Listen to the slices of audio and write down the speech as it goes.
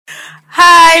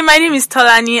Hi, my name is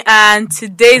Tolani, and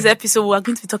today's episode we're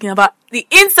going to be talking about the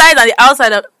inside and the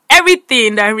outside of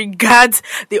everything that regards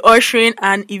the ushering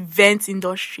and event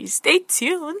industry. Stay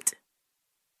tuned.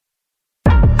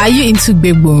 Are you into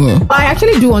Bebo? I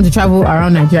actually do want to travel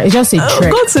around Nigeria. It's just a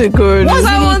trek. Go to Ikorodu.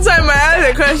 One time I asked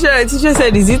a question and the teacher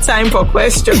said, is it time for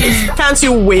questions? Can't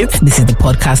you wait? This is the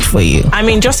podcast for you. I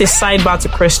mean, just a sidebar to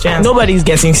Christians. Nobody's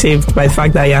getting saved by the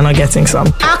fact that you're not getting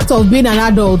some. Act of being an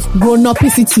adult,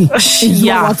 grown-upicity is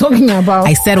what we're talking about.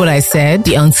 I said what I said.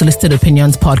 The Unsolicited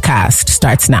Opinions podcast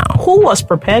starts now. Who was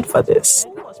prepared for this?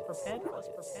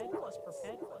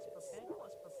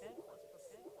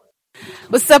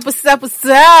 What's up?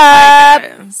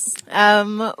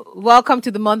 Welcome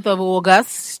to the month of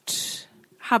August.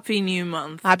 Happy New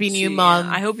Month. Happy New Month.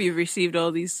 I hope you've received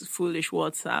all these foolish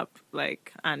WhatsApp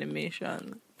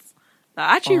animations. They're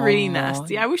actually really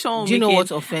nasty. I wish someone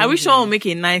would make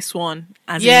a nice one.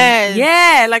 Why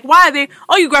are they?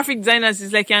 All you graphic designers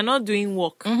is you're not doing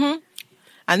work. Mm-hmm.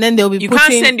 And then they'll be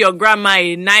can't send your grandma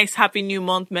a nice Happy New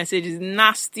Month message. It's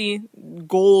nasty,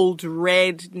 gold,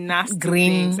 red, nasty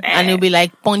green, things. And it'll be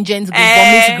pungent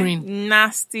green, vomit green.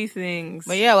 Nasty things.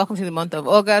 But yeah, welcome to the month of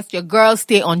August. Your girls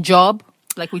stay on job,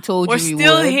 like we told We're you. We're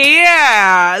still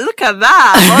here. Look at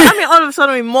that. All of a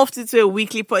sudden we morphed into a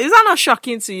weekly pod. Is that not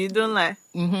shocking to you? Don't lie.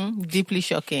 Mm-hmm. Deeply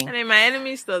shocking. And then my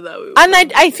enemies thought that we were. And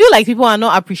I feel like people are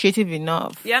not appreciative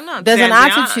enough. Yeah, not. There's an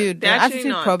attitude. They're There's an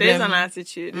attitude not. problem. There's an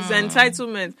attitude. It's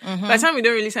entitlement. Mm-hmm. By the time we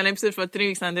don't release an episode for 3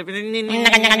 weeks and they're now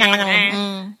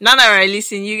that we're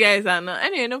releasing, you guys are not.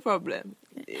 Anyway, no problem.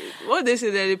 What they say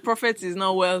that the prophet is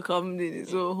not welcomed in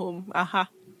his own home. Aha.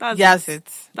 That's it.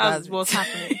 That's what's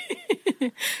happening.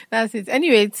 That's it.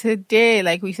 Anyway, today,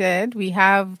 like we said, we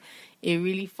have a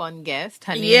really fun guest.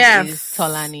 Her name is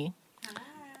Tolani.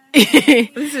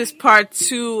 This is part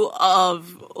 2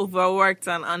 of Overworked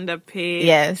and Underpaid.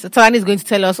 Yes, so Tolani is going to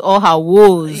tell us all her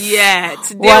woes. Yeah,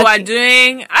 today we're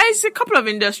doing, it's a couple of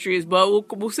industries,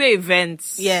 but we'll say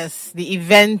events. Yes, the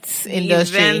events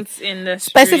industry. Events industry.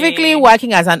 Specifically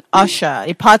working as an usher,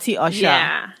 a party usher.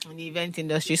 Yeah. In the event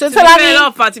industry. So Tolani, a lot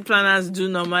of party planners do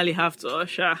normally have to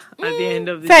usher at the end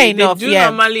of the day. Enough,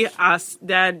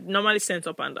 they're normally sent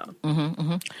up and down. Mm-hmm,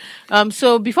 mm-hmm.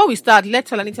 So before we start, let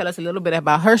Tolani tell us a little bit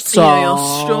about herself. Your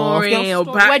story, your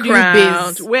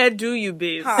background. Where do you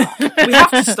base? We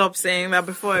have to stop saying that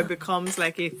before it becomes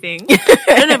a thing. I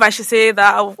don't know if I should say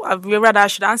that. I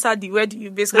should answer the where do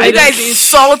you base. You guys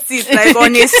insult it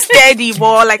on a steady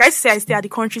ball. I stay at the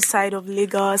countryside of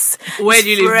Lagos. Where do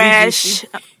you live? Fresh.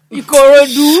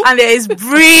 Ikorodu. And there is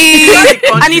breeze.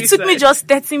 And it took me just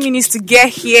 30 minutes to get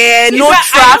here. No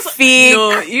traffic.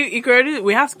 Ikorodu,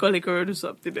 we have to call Ikorodu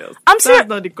something else. I'm serious.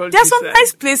 Not the countryside. There's some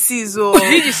nice places.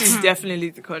 VGC is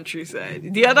definitely the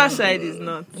countryside. The other side is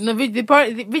not. No, the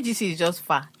VGC is just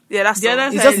far. Yeah, that's the other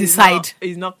it's side. Just the side.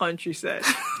 It's not countryside.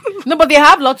 No, but they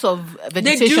have lots of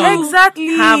vegetation. They do exactly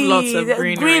have lots of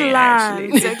green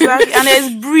land. Exactly. And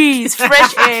there's breeze,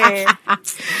 fresh air.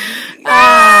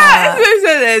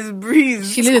 There's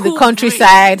breeze. She lives in the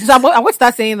countryside. Breeze. So I'm going to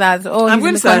start saying that. I'm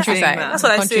going to start saying that. That's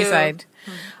what countryside.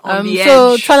 I say.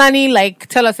 So Tolani,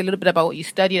 tell us a little bit about what you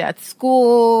studied at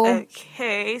school.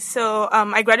 Okay, so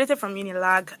I graduated from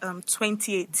Unilag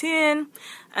 2018,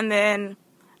 and then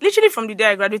literally from the day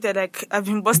I graduated, I've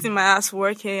been busting my ass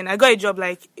working. I got a job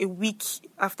a week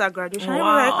after graduation. Wow.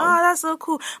 I was oh, that's so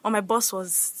cool. But my boss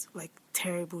was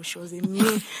terrible. She was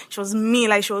mean. She was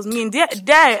mean. There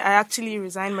I actually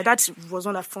resigned. My dad was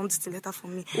one that formed the letter for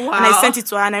me. Wow. And I sent it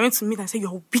to her and I went to meet her and said,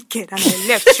 "You're wicked." And I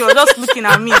left. She was just looking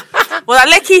at me. But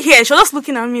lucky here, she was just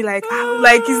looking at me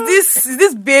is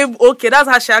this babe okay? That's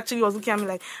how she actually was looking at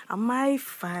me am I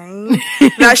fine?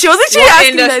 Now she was actually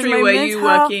asking what industry were you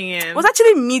working in? It was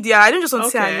actually media. I don't just want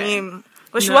to say her name.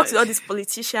 But she works with all these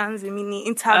politicians,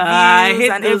 interviews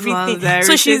and everything.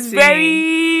 So she's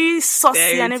very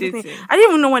saucy and everything. I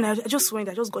didn't even know when I just went.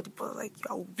 I just got the ball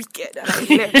you're wicked, and I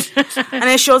left. And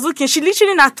then she was looking. She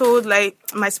literally not told my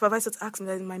supervisor to ask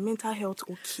me, "Is my mental health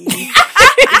okay? Is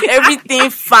everything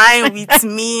fine with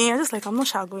me?" I was just I'm not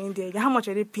sure going there. How much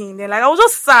are they paying there? I was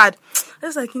just sad. I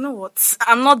was you know what?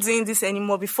 I'm not doing this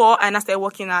anymore. Before and I started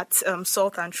working at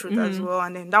Salt and Truth as well,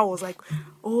 and then that was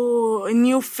oh, a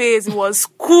new phase. It was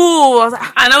cool.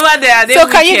 And over there, so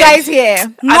can you guys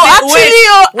hear? No,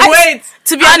 actually, wait.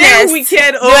 To be honest,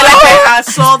 wicked.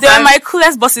 They were my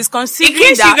coolest bosses. Considering in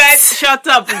case you guys shut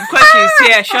up, questions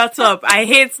here. Shut up. I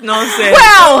hate nonsense.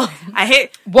 Well, I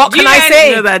hate. What can I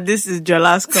say? Know that this is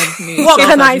Jola's company. What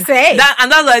can I say?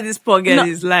 And that's why this poor girl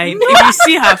is lying. If you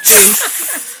see her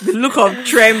face. The look of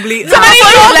trembling.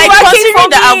 Considering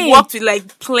that I've worked with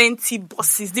like plenty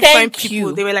bosses, different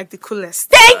people, they were like the coolest.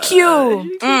 Thank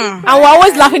you. And we're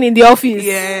always laughing in the office.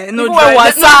 Yeah, no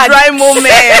dry moment,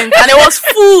 and it was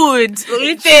food.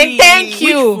 Thank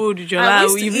you. Food,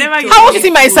 you've never. How much is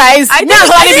in my size? I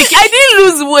didn't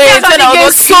lose weight. I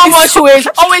was so much weight.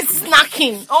 Always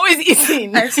snacking, always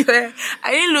eating. I swear,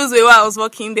 I didn't lose weight while I was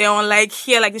working there. On like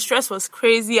here, like the stress was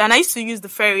crazy, and I used to use the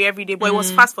ferry every day, but it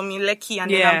was fast for me, lucky, and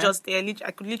then I'm just there.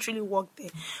 I could literally walk there,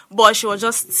 but she was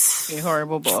just a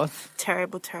horrible boss.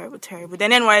 Terrible.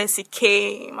 Then NYSC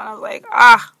came, and I was like,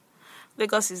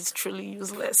 Lagos is truly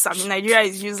useless. I mean, Nigeria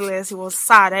is useless. It was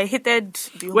sad. I hated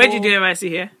the whole... Where did you do NYSC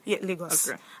here? Yeah, Lagos.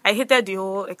 Okay. I hated the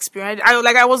whole experience.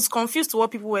 I was confused to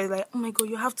what people were like, oh my God,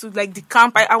 you have to, like, the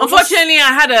camp. Unfortunately,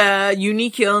 I had a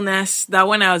unique illness that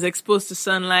when I was exposed to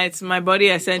sunlight, my body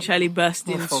essentially burst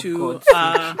into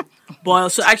boil.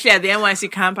 So actually, at the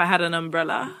NYSC camp, I had an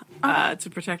umbrella to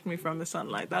protect me from the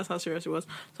sunlight. That's how serious it was.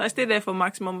 So I stayed there for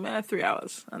maximum 3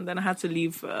 hours, and then I had to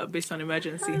leave based on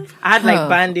emergency. I had like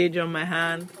bandage on my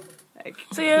hand.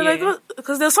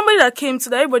 Because there's somebody that came to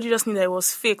that, everybody just knew that it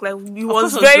was fake. Like, he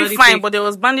was very fine, fake. But there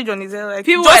was bandage on his head. Like,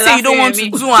 people just say you don't want to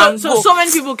do so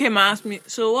many people came and asked me,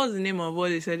 so what's the name of what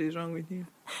they said is wrong with you?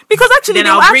 Because actually,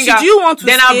 they'll ask you, do you want to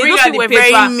stay? I'll bring out the paper.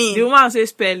 Very mean. The woman will say,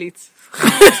 spell it.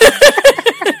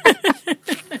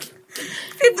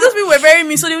 Those people were very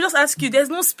mean, so they would just ask you, there's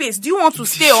no space, do you want to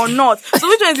stay or not? So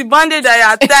which one is the bandage that you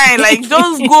are tying? Like,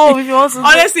 just go if you want to.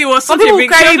 Honestly, it was some people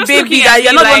carry baby that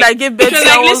you're not the one that gave birth to.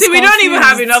 Like, listen, we don't even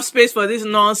have enough space for this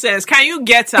nonsense. Can you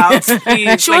get out,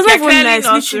 please? She was like, even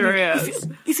nice.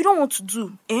 If you don't want to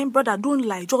do, brother, don't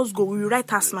lie. Just go. We will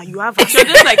write asthma. You have asthma. She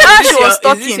was just like,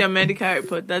 is this your medical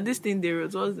report? That this thing they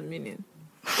wrote, what's the meaning?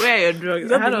 Where are your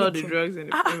drugs? I had all the drugs in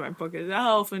my pocket.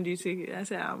 How often do you take it? I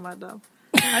said, madam,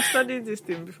 I studied this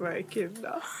thing before I came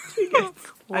down.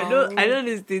 Wow. I know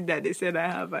this thing that they said I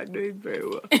have. I know it very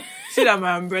well. See that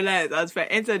my umbrella is out. If I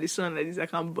enter the sun like this, I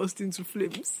can burst into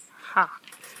flames.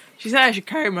 She said I should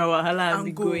carry my wahala and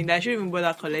be going. I shouldn't even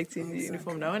bother collecting the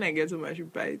uniform. Now when I get home, I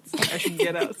should buy it. I should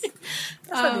get out.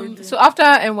 So after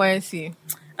NYSC?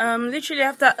 Literally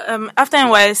after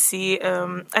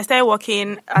NYSC, I started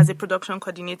working as a production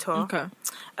coordinator. Okay.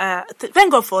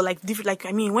 Thank God for like different. Like,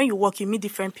 I mean, when you work, you meet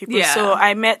different people. Yeah. So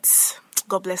I met,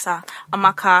 God bless her,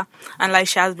 Amaka, and like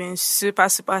she has been super,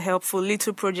 super helpful.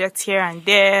 Little projects here and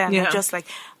there, and just like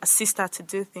assist her to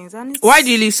do things. And why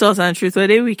do you leave Salt and Truth? Were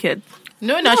they wicked?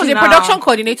 No, she's a production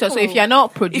coordinator. So if you're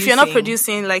not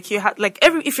producing, like you have like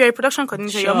if you're a production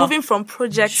coordinator, you're moving from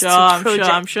project to project.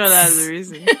 I'm sure that's the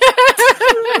reason.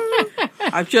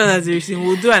 I'm sure that's the reason.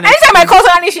 We'll do an anytime I call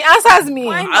her, she answers me.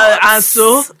 And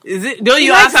so is it? Don't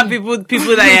you answer people that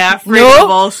you're afraid of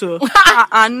also? No.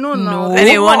 And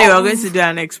then one day we're going to do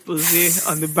an expose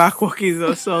on the back workings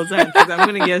of Salt and Truth. I'm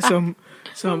going to get some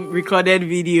recorded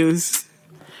videos.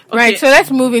 Okay. Right, so let's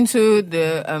move into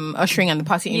the ushering and the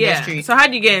party industry. So how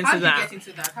did you get into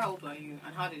that? How old were you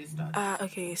and how did it start?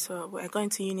 Okay, so I got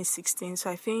into uni 16, so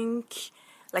I think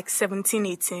like 17,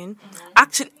 18. Mm-hmm.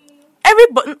 Actually,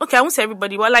 everybody, okay, I won't say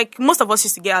everybody, but like most of us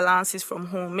used to get allowances from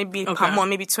home, maybe per month,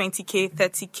 maybe 20k,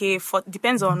 30k,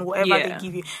 depends on whatever they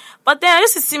give you. But then I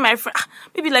used to see my friend,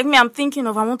 maybe like me, I'm thinking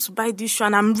of I want to buy this shoe,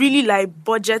 and I'm really like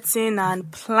budgeting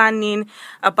and planning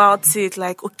about it.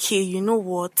 Like, okay, you know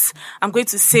what? I'm going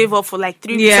to save up for like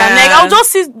 3 weeks. And like, I'll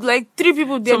just see like 3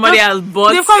 people there. Somebody else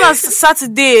bought. They come on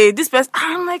Saturday. This person,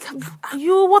 I'm like,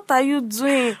 what are you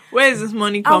doing? Where is this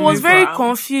money coming from? I was very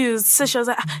confused. So she was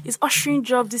like, it's ushering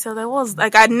job. This, I was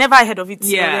like, I'd never heard of it.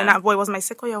 Yeah. It was my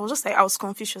second year. I was just like, I was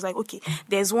confused. She was like, okay,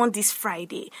 there's one this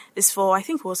Friday. It's for, I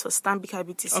think it was for Stanbic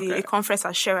IBTC, a conference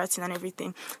at Sheraton and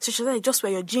everything. So she was like, just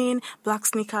wear your jean, black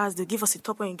sneakers. They'll give us a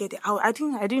top when you get there. I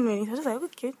didn't know anything. I was just like,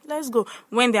 okay, let's go.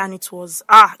 Went there and it was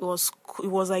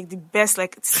like the best,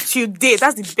 like till date.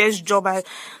 That's the best job. Those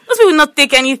people not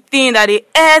take anything that they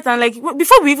ate, and like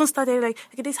before we even started, like,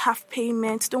 okay, this half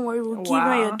payment. Don't worry, we'll give you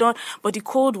when you're done. But the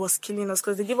cold was killing us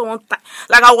because they gave us one time.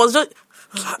 Like I was just.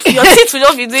 Your teeth would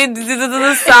just be doing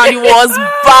this sound. It was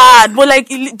bad, but like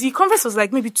the conference was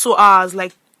like maybe 2 hours,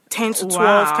 like 10 to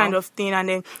 12 kind of thing, and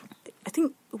then I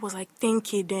think it was like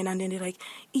 10k then, and then they're like,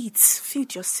 eat,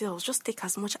 feed yourselves, just take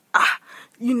as much.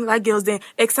 You know, like girls then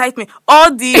excitement,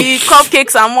 all the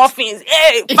cupcakes and muffins,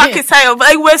 pack it high up.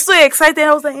 Like we're so excited.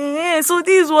 I was like, so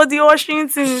this is what the ushering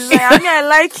thing is like. I mean, I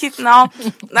like it now,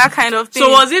 that kind of thing. So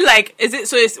was it like? It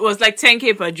was like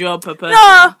 10k per job per person?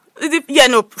 No.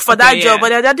 For that job, but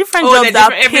there are different jobs that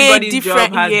pay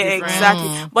different.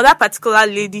 Exactly. But that particular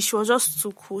lady, she was just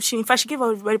too cool. In fact, she gave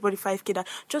everybody 5K. That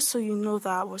just so you know that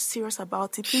I was serious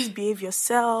about it. Please behave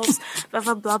yourselves. Blah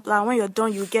blah blah blah. When you're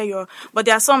done, you get your. But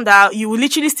there are some that you will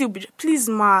literally still be. Please,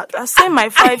 ma, I send my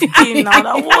 5K now.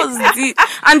 That was the.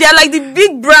 And they're like the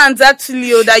big brands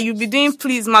actually, that you be doing.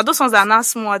 Please, ma. Those ones that are not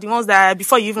small. The ones that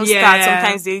before you even start,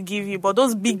 sometimes they give you. But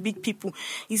those big people,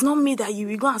 it's not me that you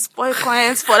will go and spoil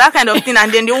clients for that kind of thing,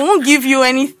 and then they won't give you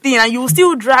anything, and you will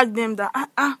still drag them that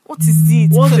what is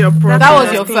it? What's your problem? That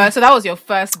was your first. So that was your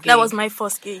first gig. That was my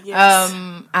first gig. Yes.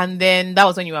 And then that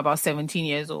was when you were about 17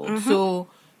 years old. Mm-hmm. So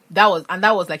that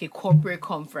was like a corporate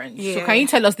conference. Yeah. So can you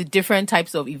tell us the different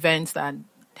types of events that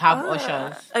have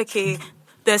ushers? Okay.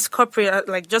 There's corporate,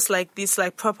 like just like this,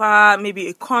 like proper, maybe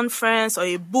a conference or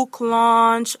a book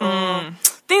launch or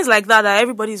things like that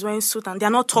everybody's wearing suit and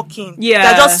they're not talking. Yeah.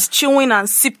 They're just chewing and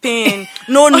sipping.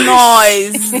 No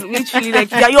noise. Literally, like,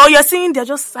 you're seeing they're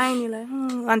just signing, like,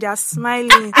 and they're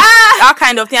smiling. That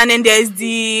kind of thing. And then there's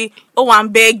the,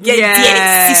 and beg, get there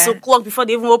at 6 o'clock before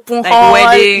they even open like hall.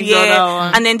 Weddings or that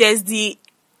one. And then there's the,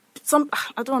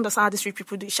 I don't understand how these three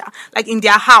people do it. Like in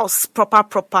their house,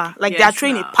 proper. Like they are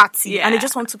throwing a party and they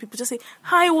just want two people just say,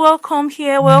 hi, welcome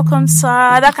here, welcome, sir,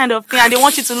 that kind of thing. And they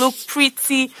want you to look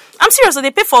pretty. I'm serious. So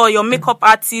they pay for your makeup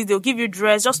artist. They'll give you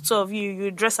dress, just two of you.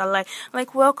 You dress alike.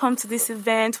 Like, welcome to this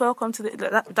event. Welcome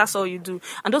to that's all you do.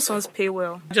 And those ones pay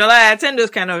well. Jola, I attend those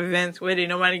kind of events where they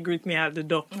normally greet me at the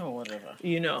door. Oh, whatever.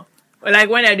 You know.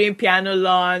 Like when they're doing piano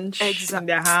launch in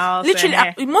their house.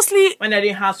 Literally, mostly when they're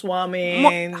doing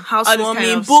housewarming,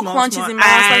 book launches in my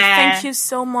house. Like, thank you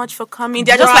so much for coming.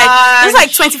 They're just like, there's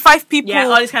like 25 people. Yeah,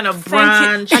 all this kind of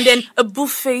brunch. And then a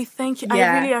buffet. Thank you.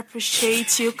 Yeah. I really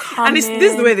appreciate you coming. And this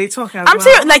is the way they talk as I'm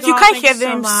serious. Like, you can't hear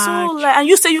them so like, and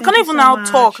you say you can't even now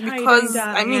talk because,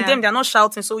 I mean, them, they're not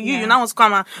shouting. So you now want to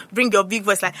come and bring your big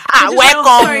voice like,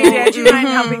 welcome. Sorry, do you mind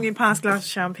having the past glass of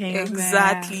champagne?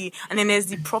 Exactly. And then there's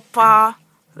the proper,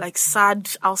 like, sad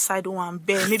outside one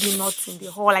bear, maybe not in the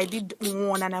hall. I did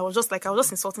one and I was just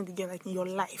insulting the girl, like, in your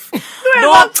life.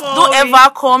 Don't ever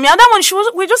call me. And that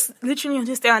one, we're just literally on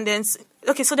this there. And then,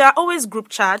 okay, so there are always group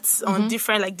chats on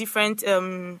different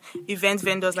event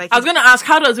vendors. Like, I was going to ask,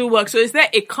 how does it work? So is there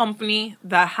a company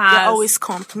that has... There are always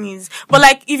companies. But,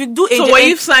 like, if you do... So when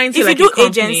you've signed to, if like, you do a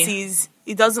company, agencies,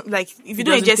 it doesn't, like, if you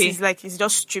do agencies, like, it's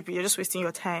just stupid. You're just wasting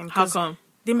your time. How come?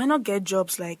 They might not get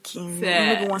jobs like in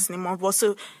maybe once in a month. But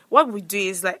so what we do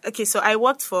is like, okay, so I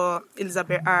worked for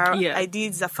Elizabeth R. Yeah. I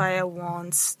did Sapphire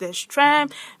once. There's Trem.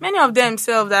 Many of them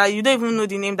self that you don't even know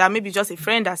the name, that maybe just a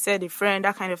friend that said a friend,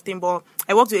 that kind of thing. But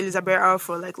I worked with Elizabeth R.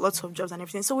 for like lots of jobs and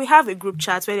everything. So we have a group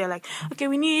chat where they're like, okay,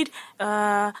 we need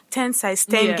 10 size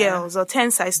 10 girls or 10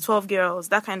 size 12 girls,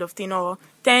 that kind of thing, or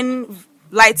 10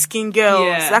 light-skinned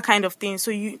girls, that kind of thing.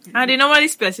 So and they normally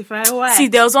specify why. See,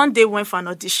 there was one day we went for an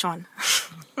audition.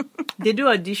 They do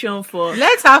audition for...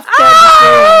 Let's have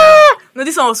No,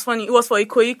 this one was funny. It was for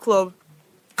Ikoyi Club.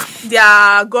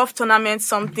 Their golf tournament,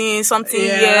 something something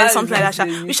like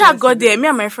that. We should have got there. Me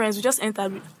and my friends, we just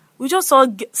entered. We just saw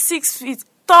 6 feet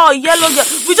tall, yellow girl.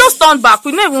 We just turned back.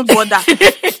 We didn't even bother.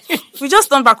 We just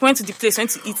turned back, went to the place, went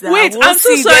to eat that. Wait, I'm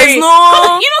so sorry.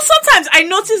 Sometimes I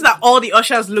notice that all the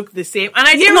ushers look the same, and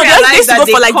I didn't realize that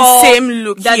they like the same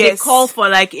look. That they call for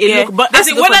like a look, but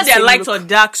whether they're light or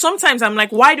dark. Sometimes I'm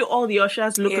like, why do all the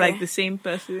ushers look like the same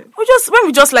person?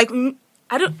 We just like,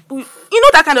 I don't,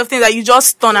 that kind of thing that you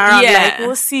just turn around like,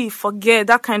 we'll see, forget,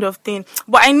 that kind of thing.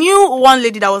 But I knew one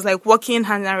lady that was like working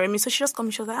hand and Remy, so she just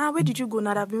came. She was like, where did you go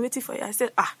now? I've been waiting for you. I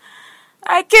said,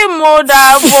 I came older,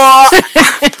 but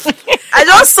I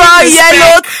just saw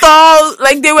yellow, tall,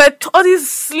 like they were all these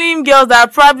slim girls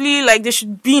that probably like they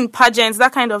should be in pageants,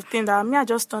 that kind of thing. That I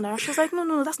just turned around. She was like,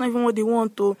 no, that's not even what they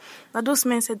want to. That those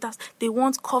men said that they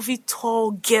want curvy,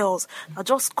 tall girls. That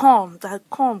just come.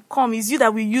 It's you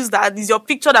that we use that. It's your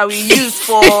picture that we use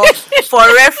for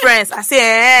reference. I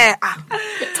say,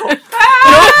 no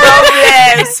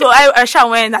problem. So I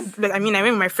went. I went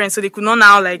with my friends, so they could not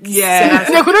now like. Yeah,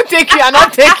 they couldn't take you and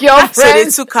not take your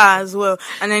friends. So they took her as well,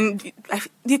 and then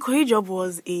the Ikoyi job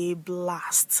was a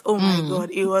blast. Oh my god,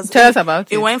 it was. Tell us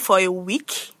about it. It went for a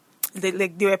week. They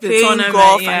were playing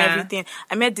golf and everything.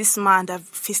 I met this man that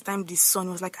FaceTimed his son.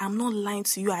 He was like, I'm not lying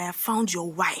to you. I have found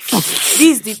your wife. This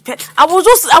is the pet. I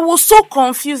was so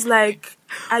confused. Like,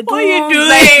 what are you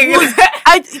doing?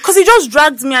 Because he just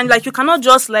dragged me and like, you cannot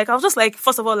just like, I was just like,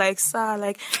 first of all, like, sir,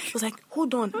 like, he was like,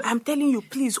 hold on. I'm telling you,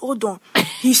 please, hold on.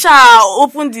 He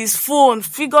opened his phone,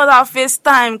 figured out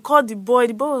FaceTime, called the boy.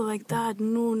 The boy was like, Dad,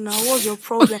 no, now what's your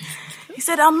problem? He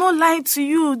said, I'm not lying to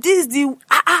you. This is the,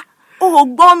 oh,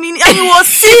 bombing. And he was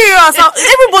serious.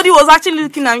 Everybody was actually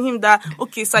looking at him that,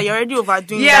 okay, sir, you're already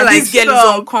overdoing that. Like, this girl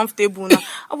is uncomfortable now.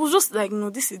 I was just like, no,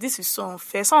 this is so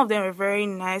unfair. Some of them were very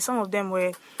nice. Some of them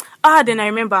were, then I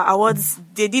remember awards,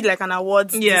 they did like an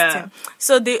awards system.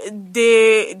 So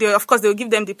they of course, they would give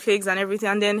them the plagues and everything.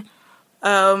 And then,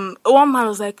 one man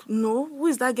was like, no, who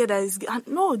is that girl that is,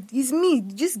 no, it's me,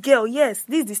 this girl, yes,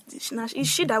 this is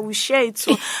she that will share it.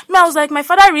 So, I was like, my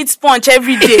father reads Punch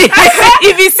every day.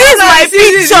 If he sees my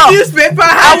picture,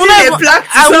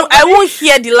 I won't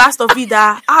hear the last of it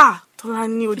that,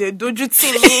 Tolani, the doju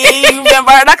thing,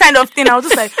 remember that kind of thing. I was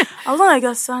not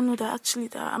like, sir, no, that actually,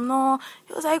 that I'm not.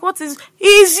 He was like,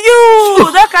 it's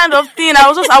you, that kind of thing.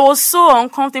 I was so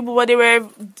uncomfortable, but they were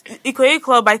Ikoyi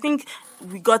Club, I think.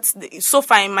 We got so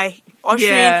far in my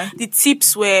ushering, the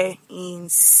tips were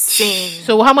insane.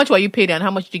 So how much were you paid and how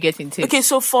much did you get in tips? Okay,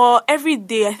 so for every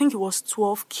day, I think it was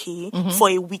 12K for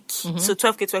a week. So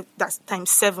 12K, that's times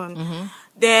 7.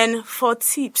 Then for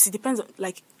tips, it depends on,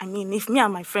 like, I mean, if me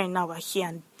and my friend now are here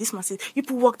and this man says, you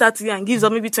people work that together and gives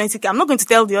up maybe 20K, I'm not going to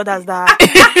tell the others that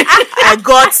I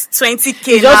got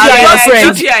 20K.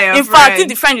 In fact, if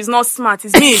the friend is not smart,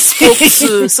 it's me he spoke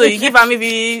to. So you give her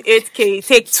maybe 8K,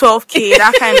 take 12K,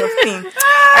 that kind of thing.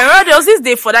 I remember there was this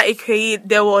day for that AKE,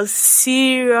 there was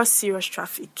serious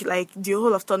traffic. Like, the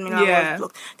whole of Third Mainland was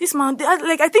blocked. This man,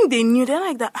 I think they knew. They're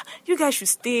like, that you guys should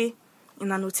stay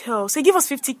in an hotel. So give us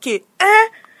 50K.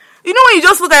 You know when you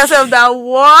just look at yourself that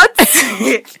what?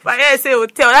 But yeah, say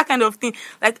hotel, that kind of thing.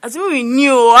 Like, as if we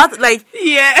knew,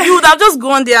 you would have just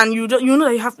gone there and you know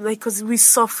that you have, like, because we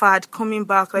suffered coming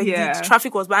back. Like, the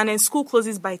traffic was bad. And then school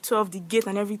closes by 12, the gate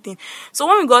and everything. So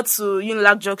when we got to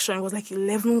Unilag Junction, it was like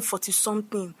 11:40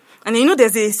 something. And then,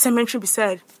 there's a cemetery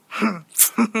beside. You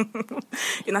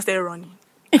know, started running.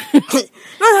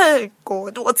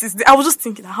 God, what is this? I was just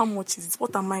thinking, how much is it?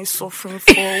 What am I suffering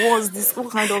for? What's this? What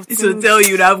kind of thing? This hotel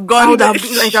you'd have gone.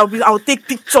 I'll take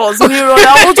pictures.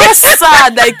 I was just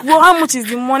sad. Like, well, how much is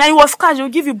the money? And it was cash. They'll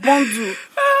give you bundle.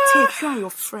 Take you and your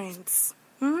friends.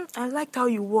 I liked how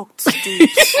you walked today.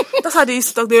 That's how they used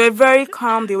to talk. They were very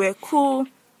calm. They were cool.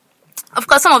 Of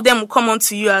course, some of them will come on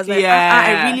to you as like,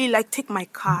 I really take my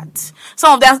card.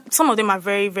 Some of them are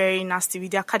very, very nasty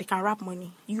with their card. They can wrap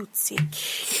money. You take.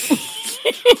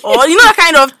 Or, that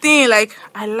kind of thing. Like,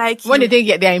 I like when they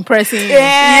get they're impressing.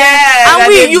 Yeah.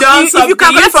 And if you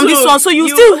calculate from this one, so you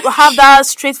still have that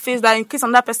straight face that in case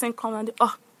another person comes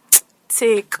and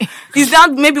take. Is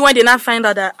that maybe when they not find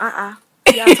out that,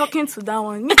 yeah, talking to that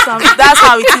one. That's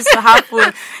how it used to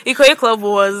happen. Ikoyi Club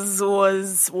was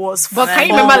But can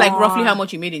you remember roughly how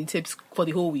much you made in tips for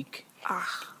the whole week?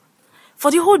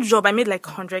 For the whole job, I made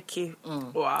 100K.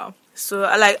 Wow. So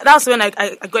that's when I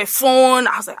got a phone.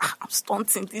 I was like, I'm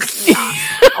stunting this year.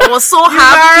 I was so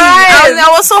happy. I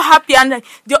was so happy. And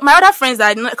my other friends,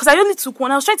 because I only took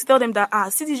one, I was trying to tell them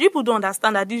that, see, these people don't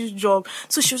understand that this job.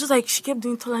 So she was just like, she kept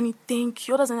doing Tolani, thank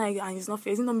you. Others and it's not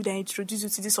fair. It's not me that introduced you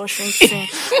to this ushering thing.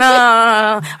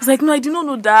 I was like, no, I did not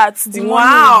know that. The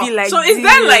money would be like so is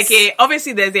there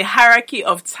obviously there's a hierarchy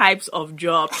of types of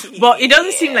jobs, but it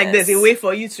doesn't seem like there's a way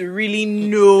for you to really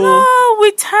know. No,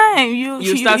 with time,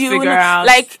 you start figuring out.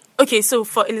 Okay, so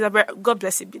for Elizabeth, God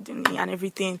bless Ibidunni and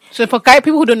everything. So for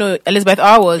people who don't know, Elizabeth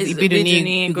R was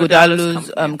Ibidunni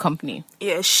Ighodalo's company.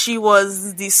 Yeah, she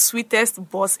was the sweetest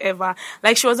boss ever.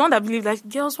 Like, she was the one that believed,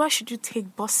 girls, why should you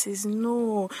take buses?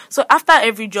 No. So after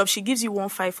every job, she gives you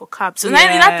 1.5 for cabs. So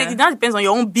that depends on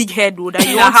your own big head, though. That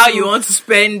you want to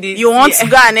spend it. You want to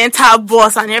go and enter a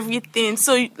bus and everything.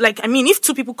 So, if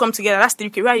 2 people come together, that's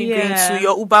 3K. Where are you going to?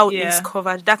 Your Uber is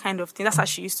covered. That kind of thing. That's how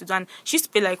she used to do. And she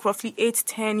used to pay roughly 8,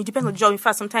 10. It depends on the job. In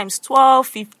fact, sometimes 12,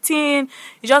 15.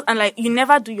 You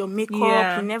never do your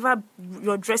makeup. You never,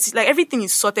 your dress, everything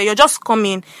is sorted. You're just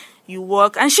coming, you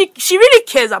work. And she really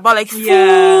cares about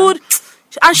food.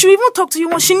 And she even talk to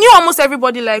you. She knew almost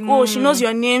everybody, she knows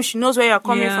your name, she knows where you're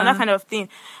coming from, that kind of thing.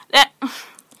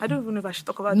 I don't even know if I should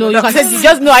talk about that. No, you can say,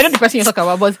 I know the person you talk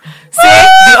about, but say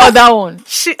the other one.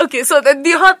 So the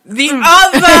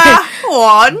other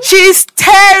one? She's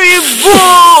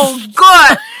terrible.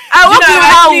 God. I worked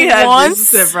with her once.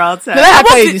 Several times.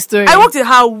 I worked with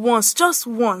her once, just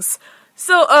once.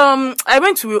 So, I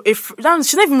went to she's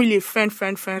not even really a friend.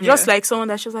 Just like someone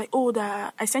that she was like,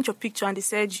 that I sent your picture and they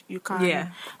said you can. Yeah.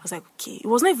 I was like, okay. It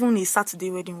was not even a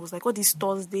Saturday wedding. It was this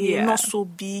Thursday, not so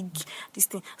big, this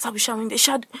thing. So we shouting.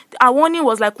 Our warning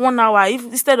was 1 hour,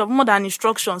 instead of more than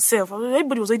instruction self.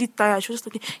 Everybody was already tired. She was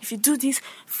just like, if you do this,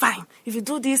 fine. If you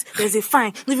do this, there's a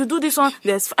fine. If you do this one,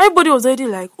 there's everybody was already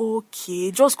okay,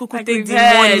 just take the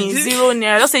money, 0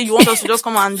 naira. Just say you want us to just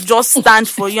come and just stand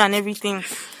for you and everything.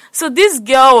 So this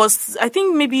girl was, I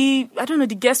think maybe, I don't know,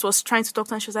 the guest was trying to talk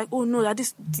to her and she was like, oh no,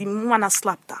 the woman has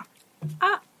slapped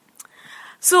her.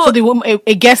 So the woman,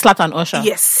 a guest slapped an usher?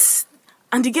 Yes.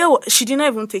 And the girl, she did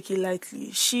not even take it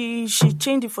lightly. She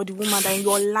changed it for the woman that in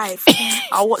your life.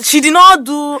 She did not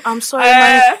do, I'm sorry,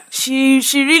 man. The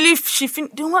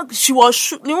woman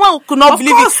could not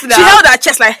believe it. She held her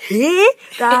chest like, hey,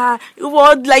 that it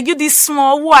was like, you this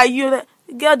small, who are you? The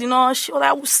girl did not, she was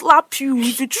like, I will slap you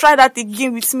if you try that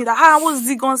again with me. That, what's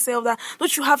he gonna say of that?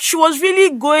 Don't you have, she was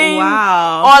really going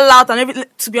all out and everything.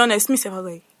 To be honest, myself, I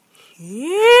was like,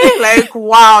 like,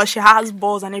 wow, she has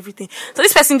balls and everything. So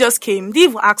this person just came,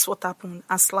 didn't even ask what happened,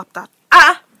 and slapped her.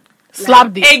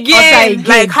 Slapped it again.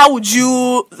 Like, how would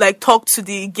you like talk to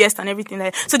the guest and everything?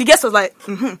 Like, so the guest was like,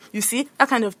 you see, that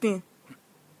kind of thing.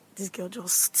 This girl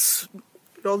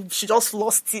she just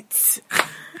lost it.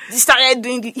 She started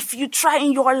doing it. If you try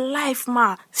in your life,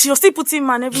 ma, she was still putting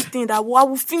and everything that I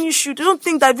will finish you. They don't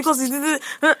think that because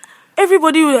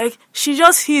everybody was like, she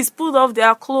just pulled off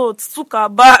their clothes, took her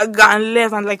bag and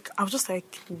left, and like I was just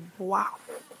like, wow.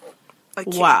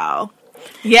 Okay. Wow.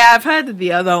 Yeah, I've heard that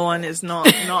the other one is not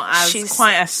as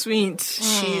quite as sweet.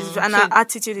 And her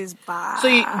attitude is bad. So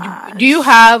do you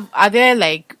have, are there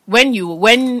like,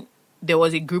 when there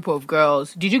was a group of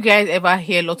girls, did you guys ever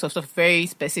hear lots of stuff, very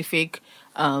specific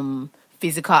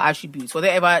physical attributes? Were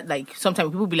there ever, like, sometimes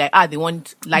people be like, they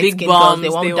want light skin girls, they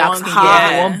want dark skin girls,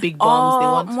 they want big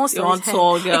bums, they want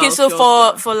tall girls. Okay, so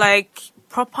for like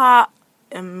proper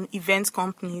event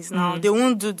companies now, they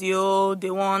won't do they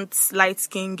want light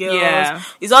skin girls. Yeah.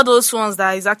 It's all those ones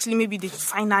that is actually maybe they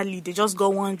just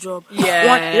got one job. Yeah.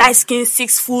 One light skin,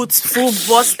 6 foot, full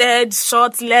busted,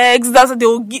 short legs. That's what they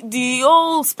will get. The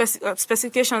whole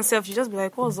specification self, you just be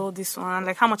like, what's all this one?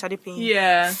 Like, how much are they paying?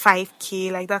 Yeah.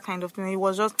 5K, like that kind of thing. It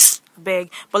was just big.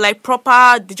 But like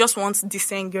proper, they just want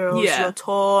decent girls. Yeah. You're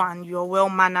tall and you're well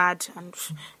mannered and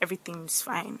everything's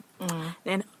fine.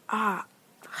 Then I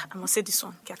must say this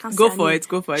one. Okay, I can't go say for it.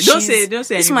 Don't say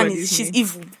this one she's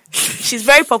evil. She's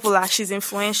very popular. She's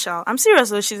influential. I'm serious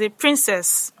though. She's a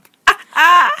princess.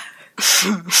 Okay,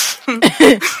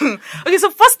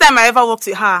 so first time I ever worked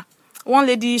with her, one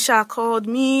lady called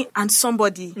me and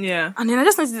somebody. Yeah. And then I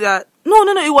just noticed that no,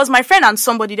 it was my friend and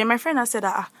somebody. Then my friend had said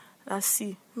that let's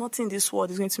see, nothing in this world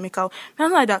is going to make out. And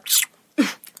I'm like that.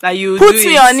 That you put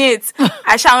me on it.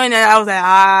 I went and I was like,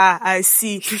 I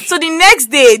see. So the next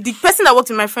day, the person that worked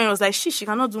with my friend was like, she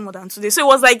cannot do more than 2 days. So it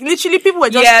was like literally people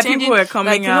were just changing. People were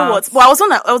coming like, you out. know what? But I was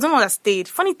the one that stayed.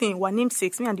 Funny thing, we're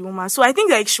namesakes, me and the woman. So I think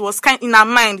like she was in her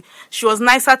mind, she was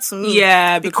nicer to me.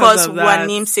 Yeah, because we were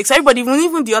namesakes. So everybody,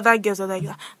 even the other girls were like,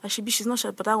 she's not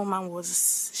sure, but that woman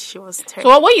was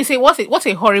terrible. So what you say? What's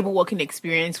a horrible working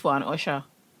experience for an usher?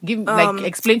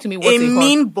 Explain to me what's a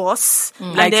mean boss.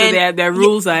 Like, then, so their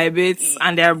rules are a bit,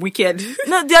 and they're wicked.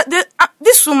 No,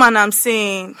 this woman I'm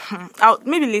saying,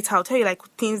 maybe later I'll tell you like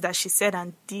things that she said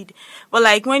and did. But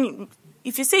like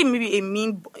if you say maybe a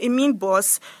mean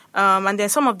boss, and then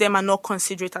some of them are not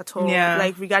considerate at all,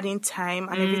 like regarding time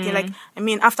and everything. Like, I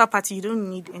mean, after party, you don't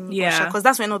need any because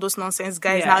that's when all those nonsense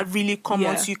guys are really come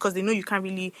on to you because they know you can't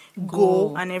really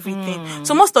go and everything.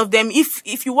 So most of them,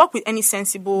 if you work with any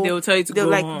sensible, they will tell you to go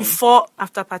like home. Before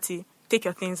after party, take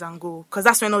your things and go, because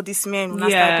that's when all these men will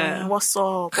start doing, what's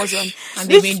up, what's on. And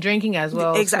they've been drinking as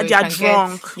well. Exactly, so they are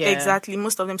drunk. Exactly,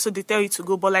 most of them. So they tell you to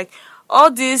go, but like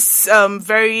all these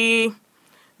very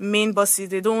main bosses,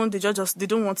 they don't want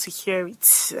to hear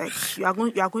it. Like you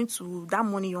are going to that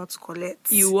money you want to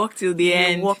collect. You work till the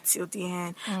end.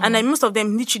 And like most of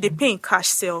them literally they pay in cash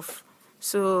self.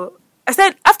 So I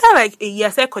said after like a year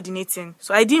I started coordinating.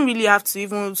 So I didn't really have to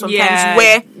even sometimes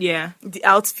wear the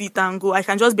outfit and go. I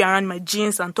can just be around my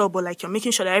jeans and top, but like you're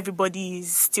making sure that everybody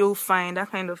is still fine, that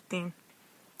kind of thing.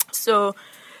 So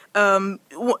we might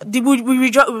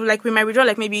withdraw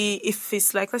like maybe if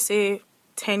it's like let's say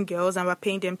 10 girls and we're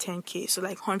paying them 10K, so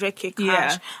like 100K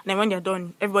cash. And then when they're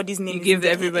done, everybody's name is in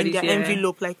their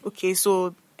envelope. Like, okay,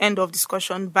 so end of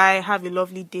discussion. Bye. Have a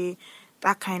lovely day.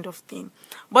 That kind of thing.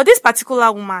 But this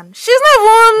particular woman, she's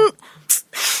not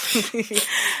even.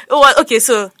 Okay,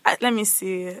 so let me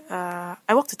see. I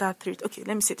worked with her 3. Okay,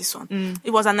 let me say this one.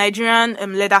 It was a Nigerian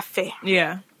leather fair.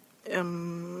 Yeah.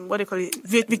 What do you call it?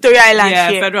 Victoria Island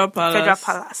here. Federal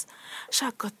Palace. She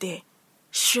got there.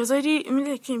 She was already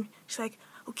immediately came. She's like,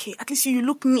 okay, at least you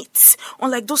look neat.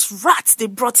 Unlike those rats they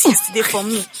brought yesterday for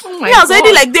me. Oh I was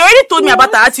already like, they already told me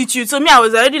about her attitude. So I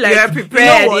was already like, you're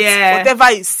prepared, you know what?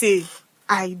 Whatever you say,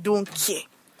 I don't care.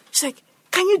 She's like,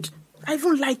 I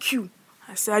even like you.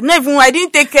 I said, I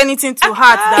didn't take anything to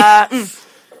heart that,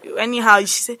 anyhow. She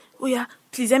said, oh yeah,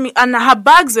 please let me. And her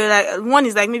bags were like, one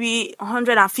is like maybe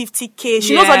 150K.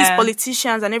 She knows all these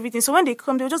politicians and everything. So when they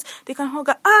come, they can hug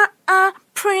her.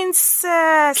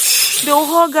 Princess. They'll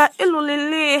hug her. Hello,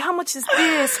 Lele. How much is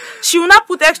this? She will not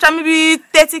put extra, maybe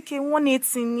 30K,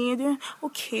 180.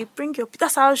 Okay, bring your.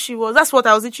 That's how she was. That's what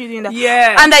I was literally doing. That.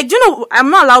 Yeah. And like, I'm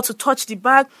not allowed to touch the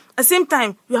bag. At the same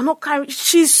time, we are not carrying.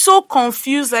 She's so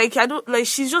confused. Like, I don't like.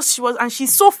 She was, and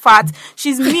she's so fat.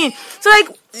 She's mean. So like,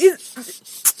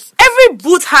 every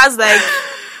booth has like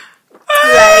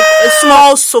a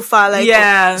small sofa,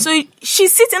 like so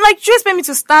she's sitting like she expect me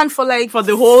to stand for like for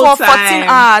the whole time. 14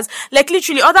 hours. Like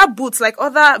literally other booths, like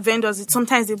other vendors,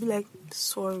 sometimes they'll be like,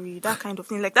 sorry, that kind of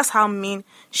thing. Like that's how mean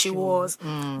she was.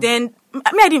 Then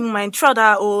I didn't mind throughout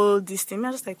that all this thing. I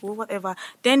was just like, well, whatever.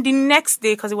 Then the next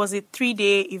day, because it was a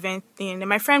 3-day event thing, and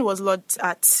my friend was lodged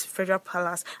at Federal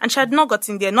Palace and she had not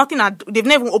gotten there. They've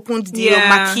never opened the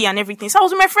marquee and everything. So I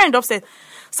was with my friend upstairs.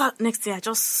 So next day I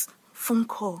just phone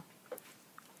call.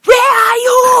 Where are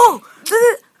you?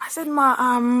 I said, Ma,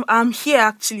 I'm here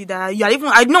actually. That you are even.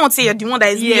 I don't want to say you're the one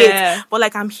that is late, but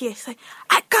like I'm here. She's like,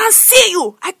 I can't see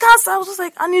you. I can't. I was just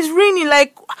like, and it's raining.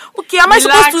 Like, okay, am I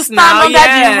supposed to stand under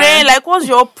the rain? Like, what's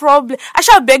your problem? I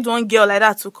should have begged one girl like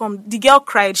that to come. The girl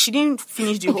cried. She didn't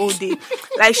finish the whole day.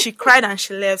 Like she cried and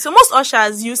she left. So most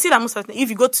ushers, you see that most of the time, if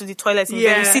you go to the toilet,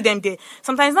 you see them there.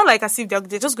 Sometimes it's not like as if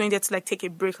they're just going there to like take a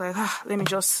break. Like, let me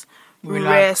just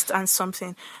rest and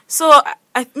something. So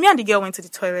me and the girl went to the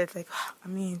toilet. Like,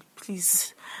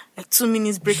 please, like 2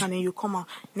 minutes break and then you come out.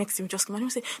 Next thing we just come out and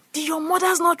we say, did your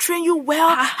mothers not train you well?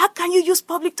 How can you use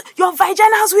public? Your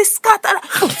vaginas will scatter.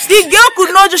 The girl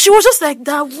could not. She was just like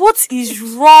that. What is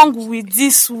wrong with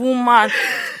this woman?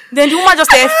 Then the woman just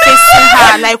started facing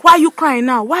her. Like, why are you crying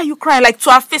now? Why are you crying? Like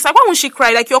to her face. Like, why won't she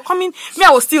cry? Like you're coming. Me,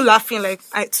 I was still laughing. Like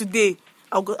today.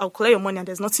 I'll collect your money and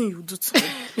there's nothing you do to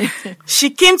me.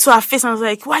 She came to her face and was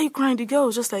like, why are you crying? The girl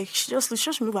was just like, she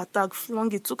just moved her tag, flung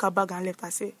it, took her bag and left. I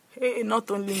said, hey, not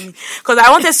only me. Because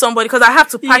I wanted somebody, because I have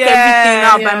to pack everything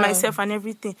out by myself and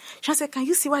everything. She said, can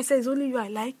you see why I said it's only you I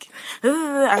like?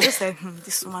 I just said,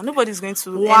 this woman, nobody's going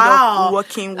to end up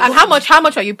working with. And how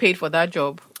much are you paid for that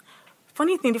job?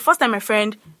 Funny thing, the first time my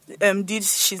friend did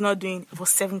she's not doing, it was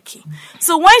 7K.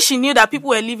 So when she knew that people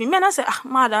were leaving, I said,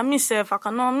 madam, I'm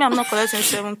not collecting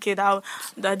 7K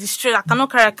that the straight, I cannot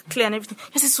clear and everything.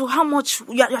 She said, so how much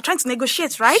you're trying to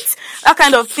negotiate, right? That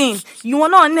kind of thing. You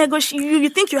want to negotiate, you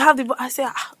think you have the, I said,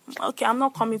 okay, I'm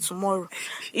not coming tomorrow.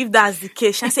 If that's the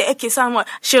case. She said, okay, so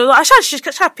she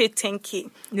paid 10K.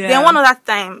 Then one other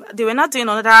time, they were not doing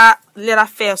another letter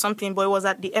fair or something, but it was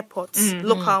at the airport,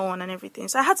 local one and everything.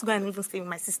 So I had to go and even stay with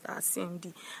my sister at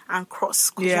CMD and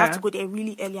cross, because you have to go there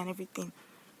really early and everything.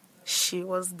 She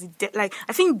was like,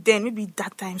 I think then maybe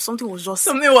that time something was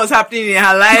happening in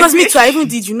her life. Because me too, I even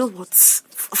did, you know what?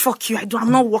 Fuck you,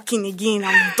 I'm not working again.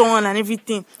 I'm done and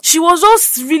everything. She was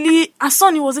just really, her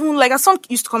son, it was even like, her son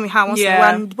used to come in her once in a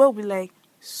while, and the boy would be like,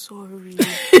 sorry.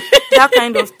 That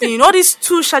kind of thing. All these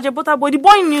two Shajabota boy, the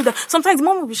boy knew that sometimes the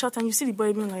mom would be shouting and you see the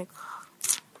boy being like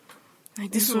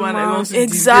this woman wants to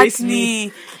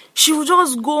exactly. She would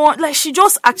just go on, like she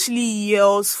just actually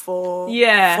yells for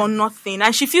nothing,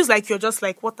 and she feels like you're just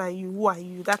like, what are you? Who are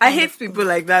you? That I hate people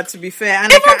like that. To be fair,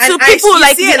 and even to people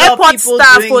like the airport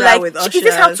staff, or like, is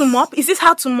this how to mop? Is this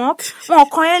how to mop? Oh,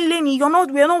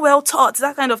 we're not well taught.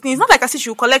 That kind of thing. It's not like I said she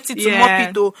will collect it to mop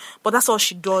it though, but that's all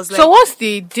she does. Like, so what's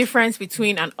the difference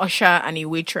between an usher and a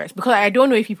waitress? Because I don't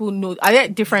know if people know. Are there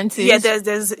differences? Yeah,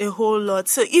 there's a whole lot.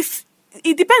 So if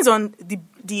it depends on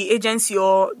the agency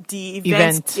or the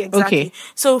event. Exactly. Okay.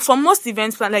 So for most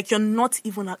events, like you're not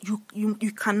even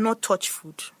you cannot touch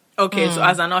food. Okay, so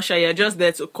as an usher, you're just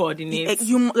there to coordinate.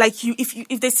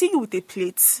 If they see you with a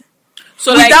plate,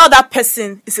 so without that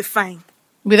person, it's a fine.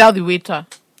 Without the waiter.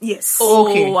 Yes. Oh,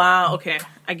 okay. Wow. Okay,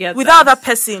 I get. Without that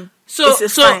person. So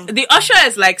the usher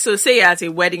is like, so say you're at a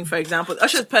wedding, for example, the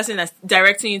usher is the person that's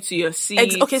directing you to your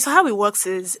seat. Okay, so how it works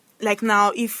is, like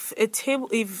now, if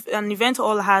an event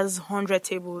hall has 100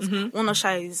 tables, one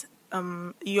usher is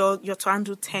you're to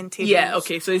handle 10 tables. Yeah,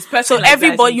 okay, so it's person. So like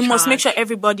everybody, you must make sure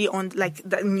everybody on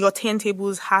your 10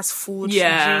 tables has food,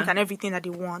 drink, and everything that they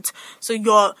want. So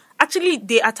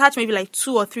they attach maybe like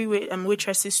 2 or 3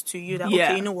 waitresses to you. That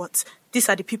okay, you know what? These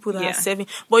are the people that are serving.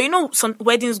 But you know, some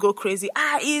weddings go crazy.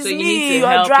 It's so me.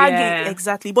 You're dragging. Yeah.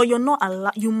 Exactly. But you're not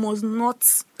allowed. You must not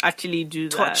actually do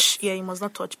touch. That. Yeah, you must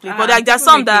not touch. Please. But like, there's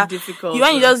some that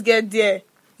when you just get there,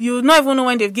 You not even know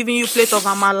when they've given you a plate of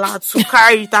amala to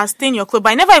carry it and stain your clothes.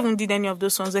 But I never even did any of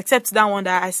those ones except that one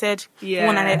that I said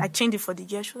one, and I changed it for the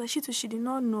girl. She was like, she did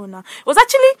not know now. It was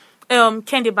actually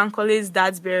Kende Bankole's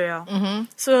dad's burial. Mm-hmm.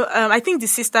 So I think the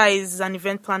sister is an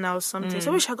event planner or something.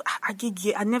 So we shall go.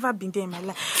 I'd never been there in my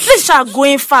life. Let's start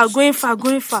going far.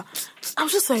 I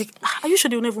was just like, are you sure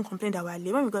they won't even complain that we're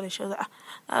late? When we got there, she was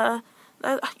like,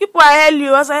 people are early.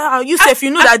 I was like, you say if you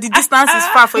know that the distance is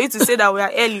far for you to say that we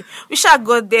are early. We shall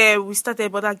go there. We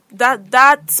started, but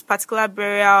that particular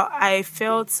burial, I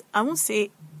felt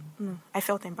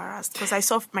embarrassed because I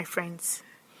saw my friends.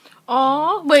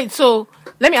 Oh, wait. So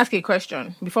let me ask you a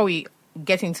question before we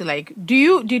get into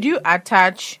did you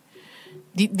attach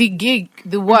the gig,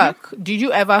 the work? Mm-hmm. Did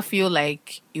you ever feel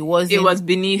like it was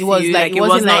beneath you?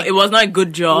 It was not a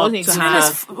good job to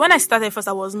have. When I started first,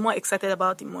 I was more excited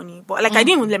about the money, but I didn't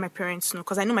even let my parents know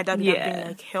because I know my dad would have been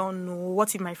like, hell no,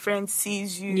 what if my friend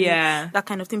sees you? Yeah, that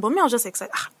kind of thing. But me, I was just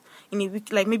excited. In a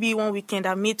week, maybe one weekend,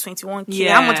 I made 21K.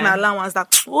 Yeah. How much my allowance? I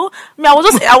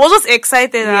was just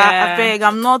excited. I beg,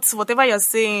 I'm not whatever you're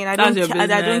saying. I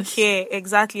don't care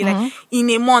exactly. Mm-hmm. In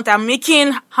a month, I'm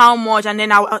making how much, and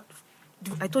then I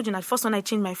told you that first when I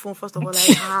changed my phone, first of all,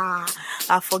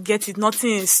 I forget it.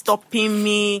 Nothing is stopping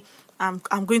me. I'm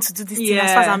going to do this thing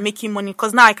as far as I'm making money.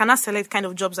 Because now I cannot select kind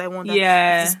of jobs I want.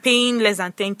 It's paying less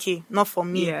than 10K. Not for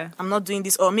me. Yeah. I'm not doing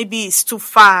this. Or maybe it's too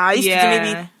far. I used to do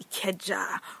maybe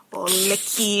Ikeja or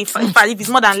Lekki. If it's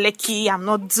more than Lekki, I'm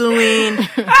not doing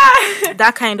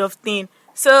that kind of thing.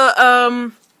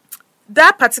 So,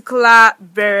 that particular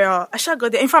burial, Asha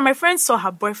got there. In fact, my friend saw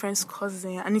her boyfriend's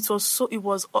cousin, and it was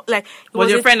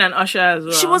your friend and Asha as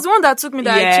well? She was the one that took me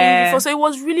that I changed before, so it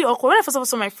was really awkward. When I first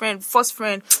saw my first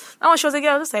friend, that one she was like,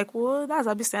 I was just like, well, that's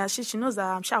a business. She knows that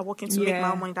I'm sure I'm working to make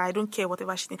my own money, that I don't care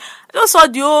whatever she thinks. I just saw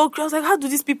the old, I was like, how do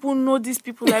these people know these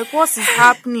people? Like, what is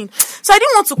happening? So I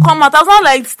didn't want to come out. I was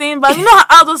not staying back. You know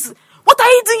how those... What are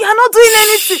you doing? You're not doing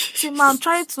anything. She, man, I'm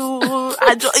trying to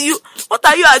adjust you. What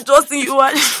are you adjusting? You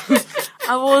are.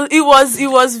 It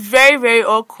was very, very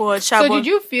awkward. So did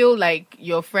you feel like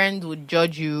your friend would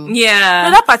judge you? Yeah.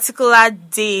 No, that particular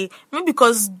day, maybe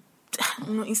because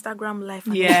Instagram life.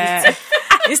 And everything.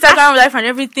 Instagram life and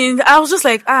everything. I was just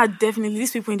like, definitely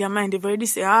these people in their mind, they've already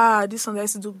say, this one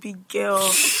has to do big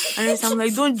girl. And I'm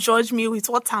like, don't judge me with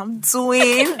what I'm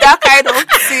doing. That kind of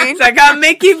thing. It's like, I'm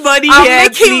making money here,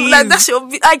 please. Like, that should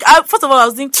be, first of all, I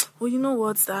was thinking, you know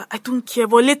what, that I don't care.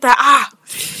 But later,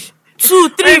 2,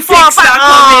 3, 4, 5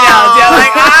 coming out.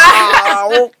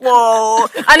 They're like, whoa.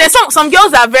 And then some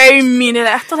girls are very mean. They're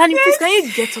like, Tolani, please, can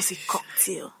you get us a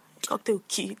cocktail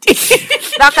kid?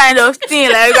 That kind of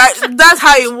thing. Like, that's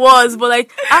how it was. But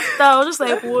after, I was just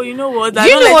like, well, you know what?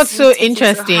 You know what's so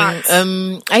interesting?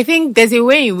 I think there's a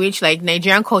way in which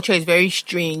Nigerian culture is very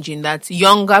strange in that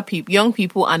young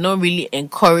people are not really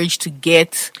encouraged to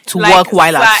get to work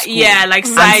while at school. Yeah,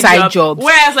 side jobs.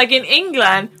 Whereas in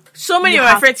England, so many of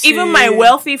my friends, even my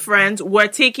wealthy friends, were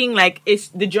taking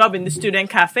the job in the student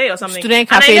cafe or something. Student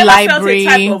cafe, and I never library.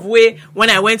 felt a type of way when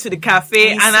I went to the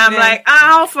cafe, and I'm like,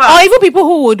 how far? Or even people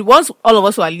who would, once all of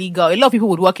us were legal, a lot of people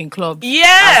would work in clubs. Yeah.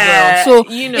 As well. So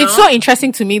it's so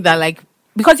interesting to me that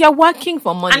because you're working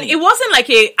for money. And it wasn't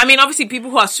obviously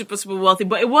people who are super, super wealthy,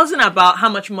 but it wasn't about how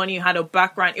much money you had or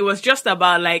background. It was just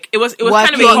about it was working,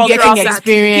 kind of a cultural getting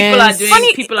experience.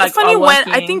 People are funny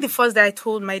working. When I think the first day I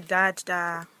told my dad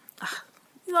that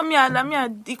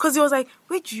because he was like,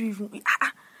 where do you even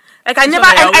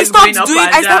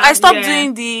I stopped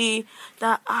doing the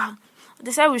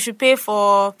they said we should pay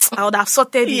for I would have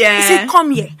sorted it. He said,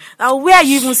 come here. Where are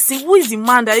you even seeing? Who is the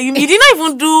man that you did not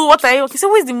even do what are you? He said,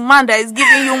 who is the man that is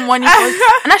giving you money?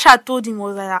 And I told him,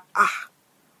 was like,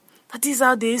 that is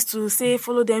how they used to say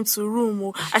follow them to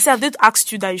room. I said, I've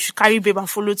asked you that you should carry babe and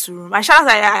follow to room. I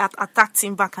attacked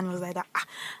him back and he was like that.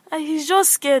 He's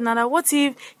just scared now. What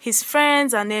if his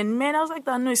friends and then men? I was like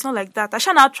that. No, it's not like that. I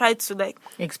shall now try to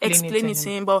explain it to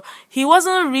him, but he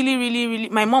wasn't really, really, really.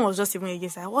 My mom was just even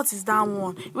against that. What is that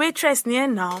one? Waitress near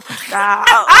now. That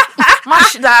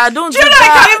don't do that.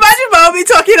 I can imagine Mom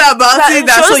talking about it.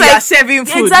 That's so you're serving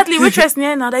food. Exactly. Waitress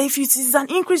near now. That if it is an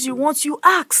increase you want, you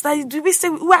ask. That we say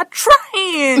we are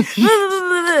trying.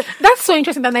 That's so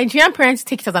interesting. That Nigerian parents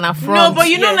take it as an affront. No, but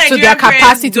Nigerian so their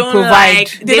capacity to provide.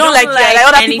 They don't like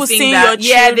other people seeing your children.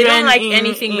 Yeah, they don't like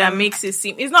anything that makes it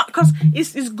seem. It's not because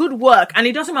it's good work, and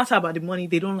it doesn't matter about the money.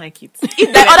 They don't like it.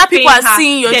 If other people are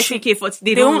seeing your children,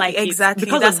 they don't like it exactly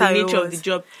because that's of the nature of the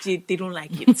job. They don't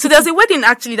like it. So there's a wedding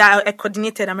actually that I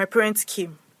coordinated, and my parents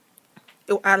came.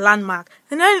 A landmark.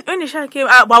 And then when the child came,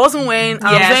 but I wasn't wearing.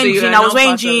 I was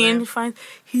wearing jeans.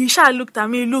 He looked at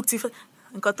me.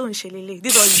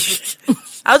 This is what you do.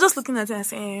 I was just looking at it and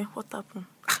saying, what happened?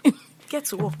 Get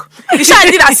to work. The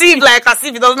child did as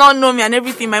if he does not know me and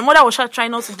everything. My mother was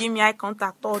trying not to give me eye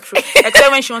contact all through,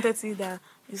 except when she wanted to see that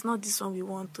it's not this one we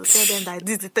want to tell them that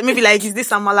this maybe like is this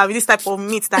amala with this type of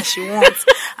meat that she wants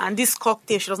and this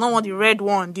cocktail she does not want the red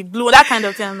one, the blue, that kind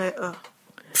of thing. I'm like,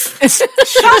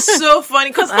 That's so funny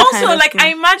because also like I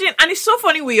imagine, and it's so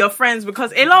funny with your friends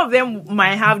because a lot of them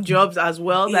might have jobs as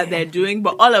well that they're doing,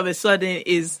 but all of a sudden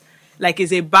is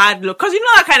a bad look because you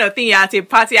know that kind of thing. You're at a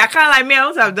party. I can't like me. I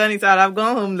would have done it. I'd have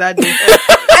gone home that day.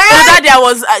 That day I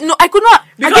was no, I could not.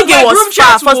 Because Agege was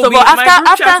far. First of all,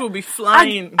 after will be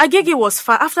flying. Agege was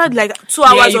far. After like 2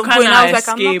 hours of going, I was like,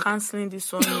 I'm not canceling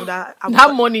this one. That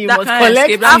money was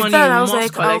collected. After I was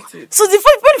like, so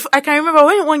the I can remember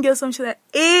when one girl something she's like,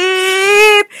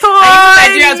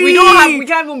 Nigerians, we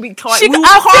can't even be taught. She you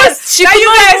guys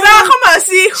come and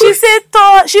see. She said,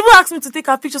 she even asked me to take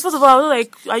her pictures. First of all, I was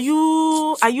like, are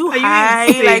you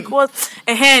high? Like what?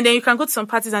 And then you can go to some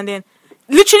parties and then.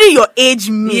 Literally your age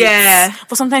mates. Yeah.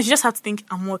 But sometimes you just have to think,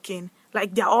 I'm working.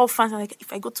 Like, they're all fans. Like,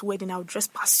 if I go to wedding, I'll dress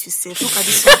past yourself. Look at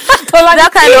this one.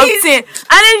 That kind of thing.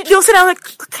 And then they'll sit down like,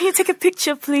 can you take a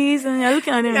picture, please? And you're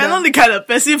looking at them. You're not the kind of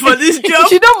person for this job.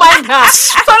 She don't mind her.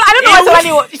 So, I don't know what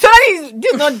Tolani was. Tolani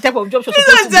is not the type of job she was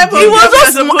supposed to do. It was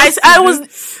just, I was,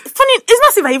 funny, it's not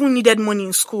as if I even needed money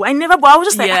in school. I never, but I was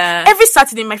just like, every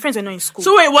Saturday, my friends were not in school.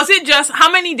 So wait, was it just, how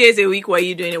many days a week were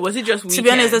you doing it? Was it just weekends? To be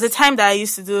honest, there's a time that I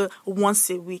used to do once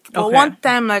a week. But one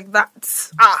time like that,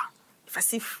 if I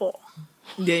see 4.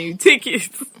 Then you take it.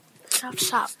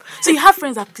 Sharp. So you have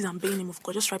friends that, please, I'm begging name of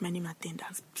God, just write my name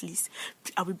attendance, please.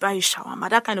 I will buy a shawarma.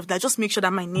 That kind of that. Just make sure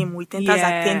that my name will enter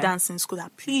attendance in school.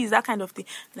 That please, that kind of thing.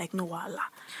 Like no wala.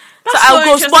 So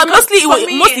I'll go. But mostly,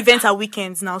 most events are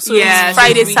weekends now. So it's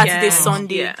Friday, Saturday,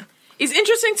 Sunday. Yeah. It's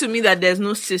interesting to me that there's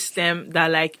no system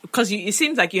that like, because it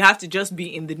seems like you have to just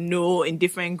be in the know in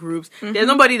different groups. Mm-hmm. There's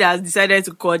nobody that has decided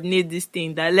to coordinate this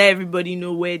thing that let everybody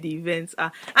know where the events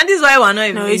are. And this is why we're not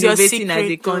innovating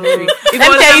as a country. If it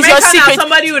was your secret,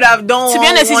 somebody would have done. To be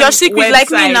honest, it's your secret. Website.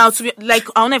 Like me now,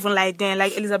 I won't even lie then.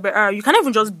 Like Elizabeth, you can't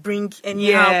even just bring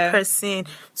any person.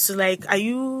 So like, are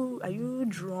you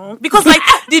drunk? Because like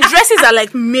the dresses are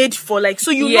like made for like,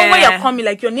 so you know where you're coming.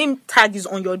 Like your name tag is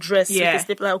on your dress. Yeah.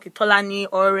 So like, okay, Tolani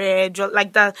or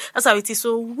like that. That's how it is.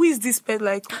 So who is this pet?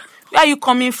 Like, where are you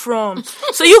coming from?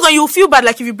 So you feel bad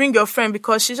like if you bring your friend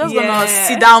because she's just gonna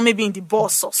sit down maybe in the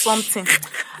bus or something.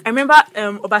 I remember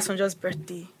Obasanjo's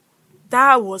birthday.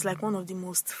 That was like one of the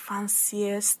most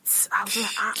fanciest. I was like,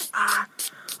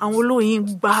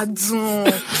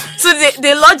 so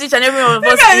they lodged each and every one of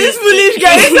us. This foolish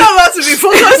guy is not about to be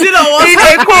focusing on one in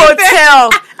Eco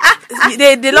Hotel.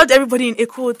 They lodged everybody in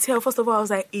Eco Hotel. First of all, I was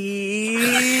like,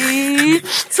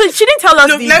 So she didn't tell us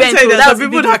the event.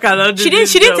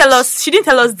 She didn't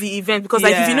tell us the event because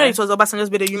like if you know it was Obasanjo's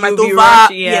birthday, you might over.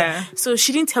 So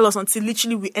she didn't tell us until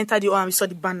literally we entered the hall and we saw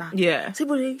the banner. Yeah. So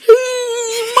everybody,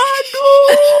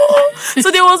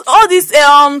 so there was all this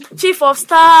chief of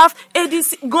staff,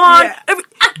 ADC gone. Yeah.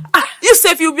 You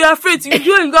say if you'll be afraid,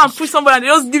 you go and push somebody and they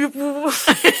just give you.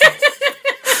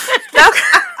 That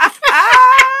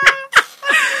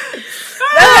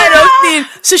kind of thing.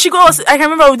 So she goes, I can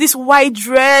remember with this white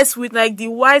dress, with like the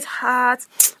white hat,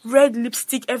 red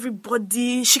lipstick,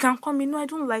 everybody. She can come in. No, I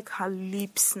don't like her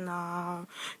lips now.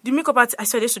 The makeup artist, I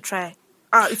said, I used to try.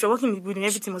 If you're working in the building,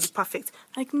 everything must be perfect.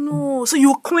 Like, no. So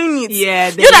you clean it. Yeah.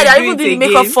 You know that I even did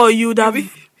makeup for you.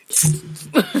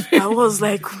 I was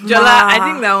like, Jola, I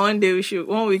think that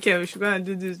one weekend we should go and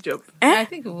do this job. I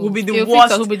think it will be the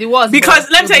worst. Because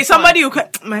let me tell you, somebody who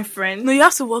my friend. No, you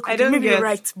have to work with maybe the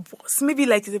right boss. Maybe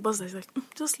like the boss that's like,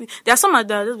 just leave. There are some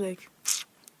that are just like,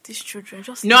 these children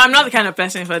just. No, I'm not the kind of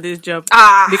person for this job.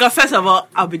 Because first of all,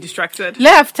 I'll be distracted.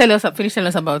 Finish telling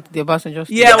us about the Obasanjo.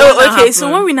 Yeah. Okay. So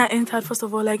when we now entered, first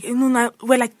of all, like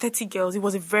we're like 30 girls. It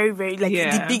was a very, very like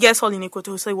the biggest hall in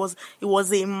Ecuador. So it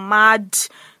was a mad.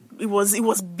 It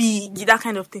was big, that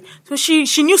kind of thing. So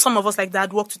she knew some of us like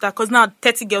that worked with her because now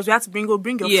 30 girls we had to bring your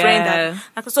friend.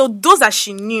 So those that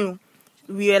she knew.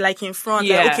 We were like in front,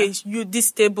 like, okay, you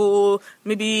this table,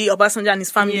 maybe Obasanjo and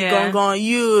his family gone,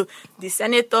 you, the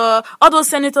senator, all those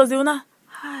senators, they were not,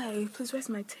 hi, please, where's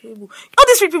my table? All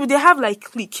these three people, they have like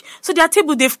clique. So their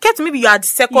table, they've kept, maybe you are the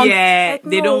second. Yeah, like,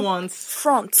 they don't want.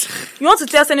 Front. You want to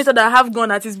tell senator that have gun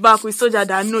at his back with soldier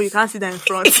that no, you can't sit there in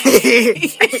front. You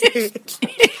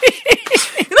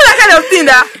know that kind of thing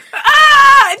that,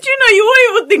 do you know, you won't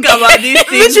even think about these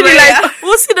things. Literally like,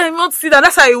 we'll sit down, we won't sit down.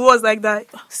 That's how it was like that.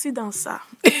 Sit down, sir.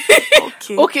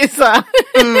 Okay, sir.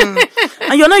 And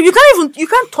you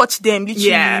can't touch them,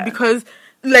 literally, because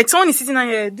like someone is sitting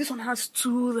here, this one has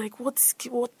two, like what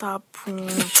happened?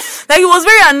 Like it was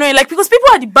very annoying, like because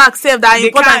people at the back say that are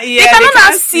important. They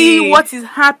cannot see what is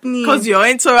happening because your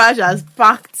entourage has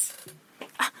packed.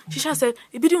 Shisha said,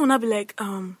 Ibidi will not be like,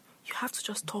 you have to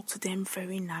just talk to them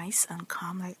very nice and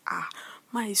calm, like,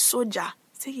 my soldier.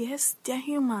 Say, yes, they're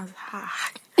humans.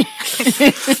 You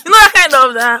know that kind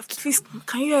of that, please,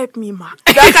 can you help me, ma?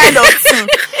 That kind of thing.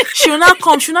 She will not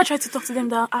come, she will not try to talk to them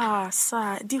that,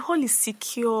 sir, the hall is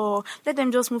secure. Let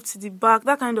them just move to the back,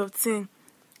 that kind of thing.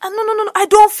 No, I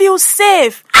don't feel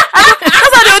safe.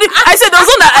 I said there was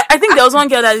one I think there was one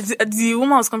girl that the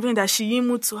woman was complaining that she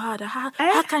moved to her. That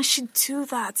how can she do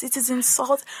that? It is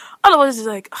insult. All of us is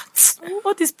like,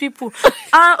 what these people?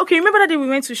 Okay, remember that day we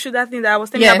went to shoot that thing that I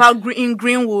was telling you about in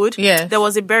Greenwood? Yeah. There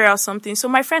was a burial or something. So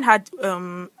my friend had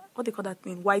what they call that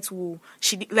thing? White wool.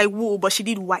 She did like wool, but she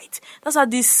did white. That's how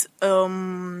this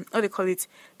what they call it?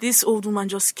 This old woman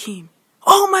just came.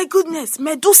 Oh my goodness,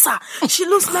 Medusa. She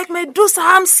looks like Medusa.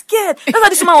 I'm scared. That's what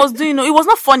this woman was doing. It was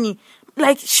not funny.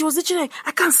 Like, she was literally like,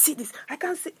 I can't see this. I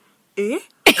can't see. We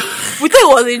thought it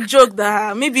was a joke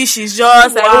that maybe she's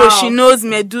just like, she knows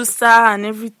Medusa and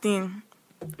everything.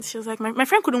 She was like, my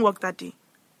friend couldn't work that day.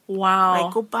 Wow.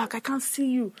 Like, go back. I can't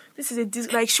see you. This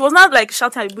is like, she was not like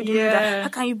shouting at everybody that, how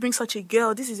can you bring such a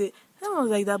girl? This is a... That was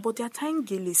like that, but they're tying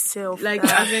girl itself. Like,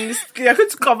 as in, they're going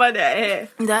to cover their hair.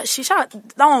 That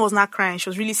one was not crying. She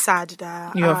was really sad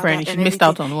that your friend, she missed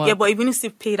out on what? Yeah, but even if you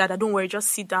pay that, don't worry, just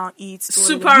sit down, eat.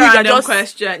 Super random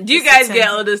question. Do you guys get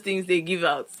all those things they give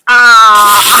out? If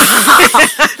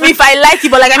I like it,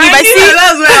 but like I mean, if I see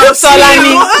that's where I was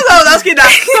Solani. That's what I was asking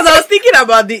that because I was thinking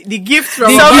about the gift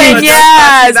from souvenirs.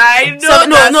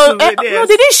 No,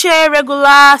 they didn't share regular.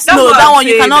 That one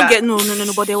you cannot get. No.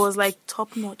 But there was like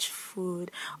top-notch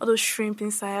food, all those shrimp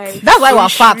inside. That's why we're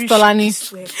fat, Tolani.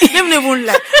 Even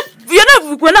like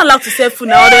we're not allowed to sell food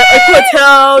now. The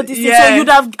hotel, this thing. So you'd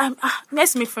have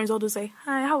nice to make friends. All those like,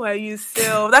 hi, how are you?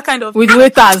 That kind of with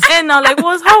waiters. And now like,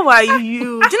 how are you? Do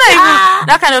you know even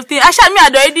that kind of thing? Actually,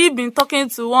 I'd already been talking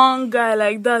to one guy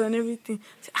like that and everything.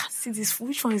 See this food.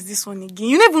 Which one is this one again?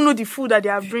 You never know the food that they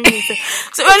are bringing.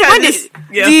 So when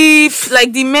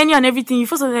the menu and everything, you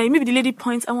first of all, like, maybe the lady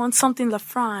points, I want something la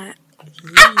fran.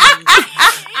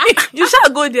 You shall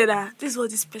go there. This is what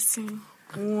this person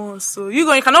wants. So you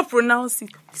cannot pronounce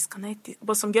it. Disconnected.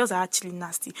 But some girls are actually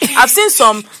nasty. I've seen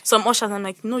some ushers and I'm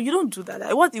like, no, you don't do that.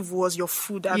 Like, what if it was your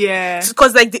food?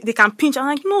 Because like they can pinch. I'm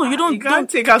like, no, you don't. You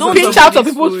can't don't pinch out of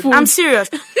people's food. I'm serious.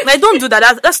 Like, don't do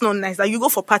that. That's not nice. Like, you go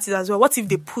for parties as well. What if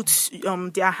they put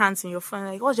their hands in your phone?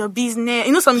 Like, what's your business?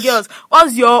 You know, some girls,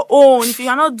 what's your own? If you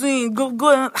are not doing, go.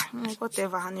 Like,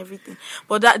 whatever and everything.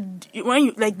 But that when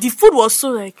you like the food was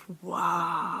so like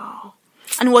wow.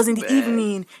 And it was in the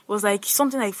evening. It was like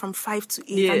something like from 5 to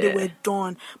 8 and they were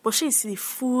done. But she see the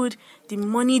food, the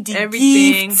money, the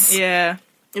everything. Gifts. Yeah.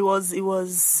 It was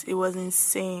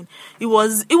insane. It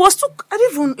was too,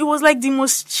 it was like the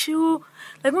most chill.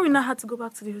 Like when we now had to go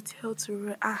back to the hotel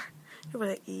to they were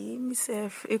like,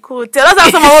 myself, a cool hotel. That's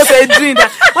how some of us were doing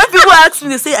that. When people ask me,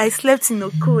 they say, I slept in a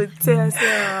cool hotel. I say,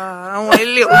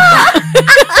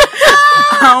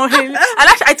 and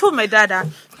actually, I told my dad that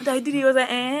I did it. He was like,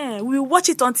 we'll watch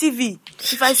it on TV.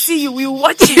 If I see you, we'll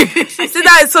watch it. I said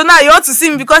that, so now you want to see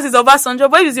me because it's Obasanjo.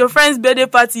 But if it's your friend's birthday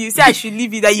party, you say I should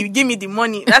leave it, that you give me the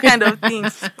money. That kind of thing.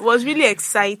 It was really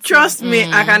exciting. Trust me,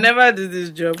 I can never do this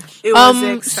job. It was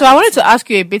exciting. So I wanted to ask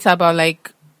you a bit about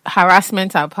like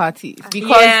harassment at parties because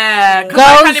girls, I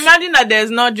can imagine that there's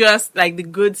not just like the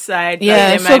good side.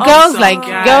 So girls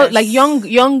like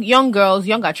young girls,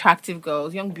 young attractive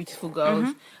girls, young beautiful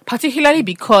girls, particularly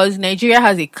because Nigeria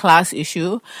has a class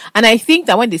issue, and I think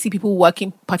that when they see people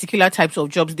working particular types of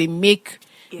jobs, they make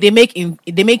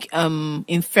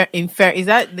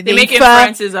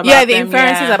inferences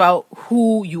about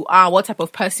who you are, what type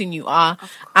of person you are,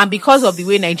 and because of the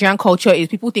way Nigerian culture is,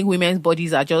 people think women's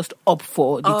bodies are just up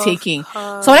for the taking. So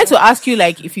I wanted to ask you,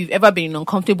 like, if you've ever been in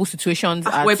uncomfortable situations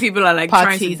at where people are like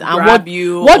parties, trying to grab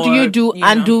you, what do you do,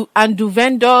 and do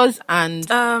vendors and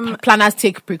planners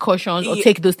take precautions or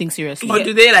take those things seriously? Or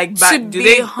do they like to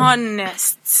be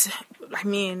honest? I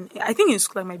mean, I think in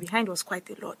school, like, my behind was quite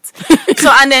a lot.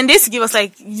 So, and then they used to give us,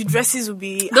 like, the dresses would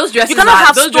be... Those dresses you cannot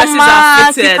have those stomach, dresses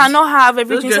are fitted. You cannot have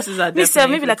everything. Those dresses are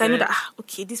definitely maybe, like, I know that,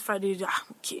 okay, this Friday,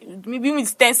 okay, maybe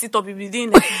with 10 sit-up, you'll be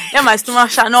doing, like, my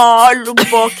stomach shall not look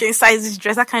bulky inside this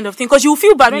dress, that kind of thing. Because you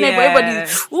feel bad when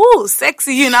everybody's,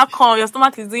 sexy, you now come, your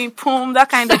stomach is doing boom, that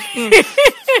kind of thing.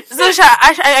 So,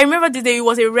 I remember the day it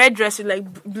was a red dress with, like,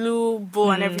 blue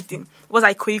bow and everything. was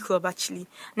like Ikoyi Club actually.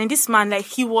 And then this man, like,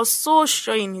 he was so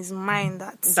sure in his mind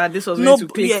that this was going to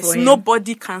click for him.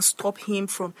 Nobody can stop him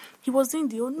from. He was doing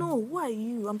the, oh no, who are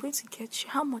you? I'm going to get you.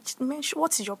 How much?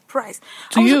 What is your price?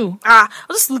 I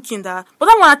was just looking that. But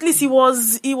that one, at least he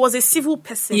was a civil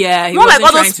person. Yeah, he not like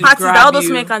all those to parties that all those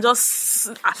men can just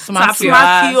smack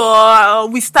you or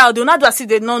with style. They'll not do as if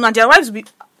they know. Now their wives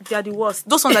they are the worst.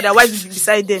 Those ones that their wives will be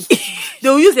beside them. They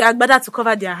will use the agbada to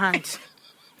cover their hand.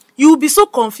 You will be so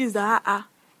confused that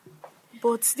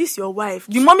but this your wife.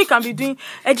 The mommy can be doing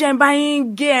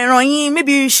buying gay,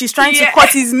 maybe she's trying to cut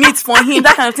his meat for him,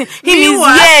 that kind of thing.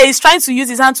 He's trying to use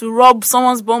his hand to rub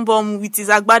someone's bum with his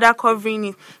agbada covering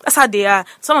it. That's how they are.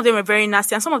 Some of them are very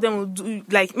nasty, and some of them will do,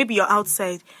 like, maybe you're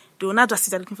outside, they will not just sit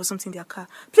there looking for something in their car.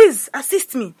 Please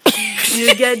assist me.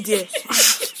 You get there.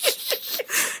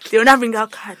 They will not bring out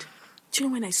card. Do you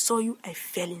know when I saw you, I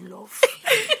fell in love.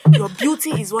 Your beauty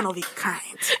is one of a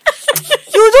kind.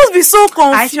 You'll just be so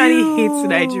confused. I actually hate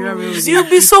Nigeria. You'll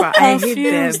be so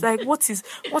confused. Like, what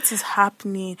is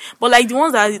happening? But like the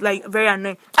ones that are like very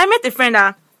annoying. I met a friend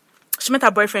that she met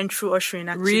her boyfriend through ushering.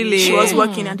 Actually, really, she was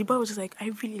working, and the boy was just like,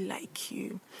 "I really like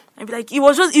you." I'd be like,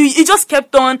 he just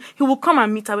kept on. He would come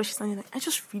and meet her where she's standing. Like, I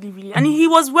just really, and he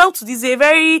was well to this. He's a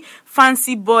very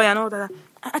fancy boy and all that.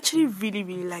 I actually really,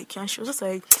 really like you. And she was just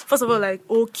like, first of all, like,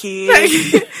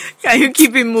 okay. Can you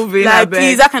keep it moving? Like,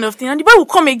 please, that kind of thing. And the boy will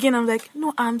come again. I'm like,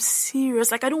 no, I'm serious.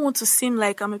 Like, I don't want to seem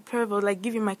like I'm a pervert, like,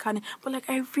 giving my card. But, like,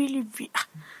 I really.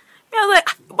 I was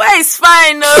like, boy, it's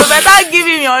fine. No, better give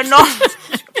him your number.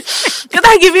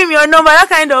 Better give him your number. That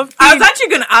kind of thing. I was actually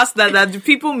going to ask that do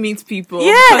people meet people?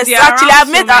 Yes, actually,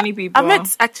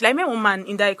 I met one man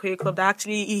in that Ikoyi Club that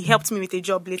actually he helped me with a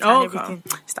job later and everything.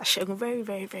 Mr. Shegun, very,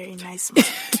 very, very nice man.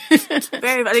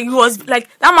 Very, like, he was like,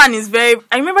 that man is very.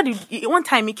 I remember one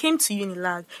time he came to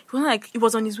Unilag. He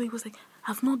was on his way. He was like,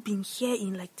 I've not been here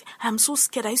in I'm so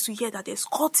scared. I used to hear that there's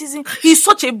cultism. He's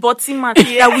such a butty man.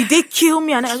 Yeah, will they kill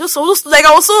me? And I was so like,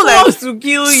 supposed to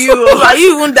kill you. Are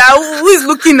you even that? Who is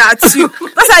looking at you?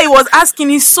 That's how he was asking.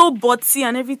 He's so butty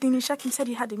and everything. He said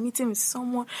he had a meeting with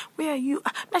someone. Where are you?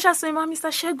 Nasha said,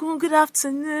 Mr. Shegun, good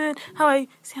afternoon. How are you?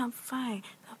 Say, I'm fine.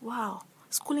 Wow.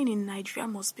 Schooling in Nigeria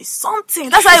must be something.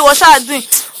 That's how he was doing.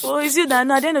 Oh, is it that?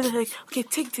 No, at the end of the day, like, okay,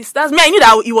 take this. That's me. I knew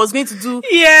that he was going to do.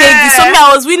 Yeah. Take this. So me,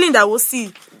 I was willing that we'll see.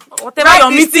 Whatever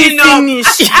your meeting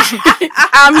finish,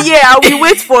 I'm here. I will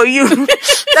wait for you.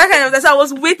 That kind of. That's I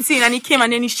was waiting, and he came,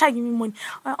 and then he started giving me money.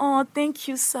 Oh, thank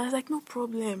you, sir. I was like, no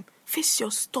problem. Face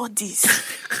your studies.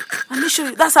 And make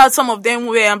sure that's how some of them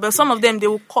were, but some of them they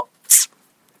will call.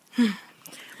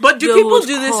 But do people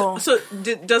do this? So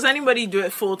does anybody do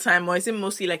it full time, or is it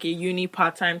mostly like a uni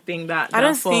part time thing? I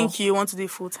don't think you want to do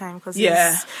it full time because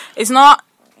it's not.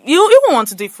 You won't want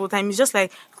to do it full time. It's just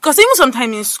like, because even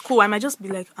sometimes in school I might just be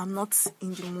like, I'm not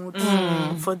in the mood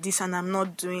for this, and I'm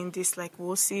not doing this. Like,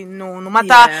 we'll see. No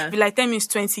matter be like 10 minutes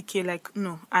 20K. Like,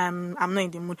 no, I'm not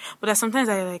in the mood. But sometimes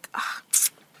I like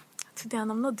today and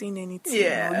I'm not doing anything.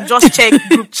 You just check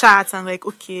group chats and like,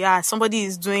 okay, somebody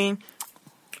is doing.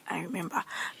 I remember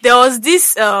there was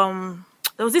this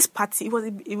party.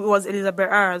 It was Elizabeth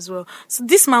R as well. So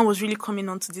this man was really coming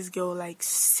on to this girl, like,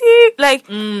 see, like,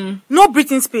 no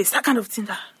breathing space, that kind of thing.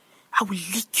 That I will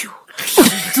lick you. I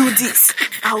will do this.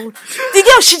 The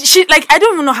girl, she like, I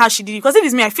don't even know how she did it. Because if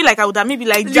it's me, I feel like I would have maybe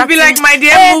like. You'd be like, my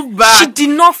dear, move back. She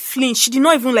did not flinch. She did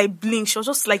not even like blink. She was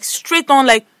just like straight on,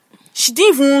 like she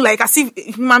didn't even like as if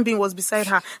a human being was beside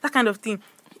her. That kind of thing.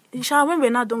 When we're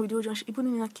not done with the audio,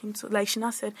 Ibunina came to, like, she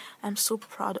now said, I'm so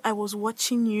proud. I was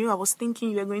watching you. I was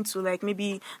thinking you were going to, like,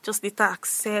 maybe just later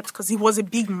accept, because he was a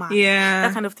big man. Yeah.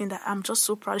 That kind of thing, that I'm just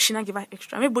so proud. She now gave her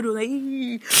extra. Everybody was like,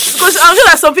 eee. Because I'm sure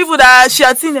that some people that she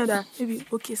had seen them that, maybe,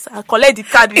 okay, sir, I'll collect the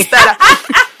card with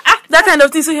that kind of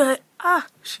thing. So you're like,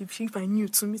 if I knew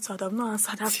to meet her, I'd have not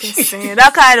answered that person.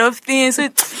 That kind of thing. So,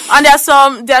 and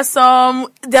there's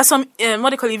some what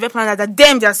they call event planners that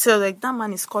them themselves like, that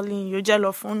man is calling you,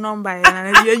 your phone number,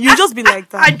 and you just be like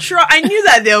that. I knew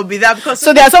that there would be that, because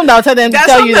so there are some that will tell them to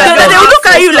tell you that they will look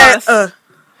at you like,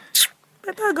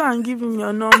 better go and give him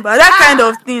your number. That kind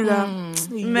of thing.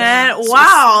 Man,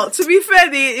 wow. To be fair,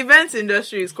 the events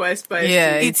industry is quite spicy.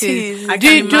 Yeah, it is. I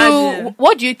can imagine.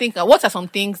 What do you think? What are some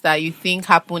things that you think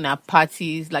happen at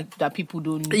parties, like, that people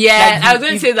don't? Yeah, like, I was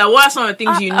going to say that. What are some of the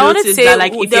things you notice that,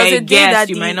 like, if you're a guest,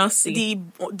 you might not see?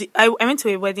 I went to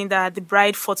a wedding that the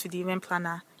bride fought with the event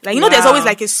planner Like, you know, there's always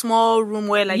like a small room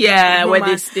where like where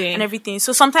they stay and everything.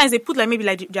 So sometimes they put like maybe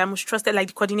like their most trusted like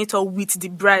the coordinator with the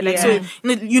bride. Like, so you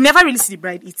know, you never really see the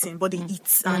bride eating, but they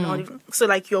eat and all. So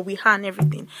like you're with her and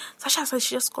everything. Sasha said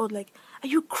she just called like, "Are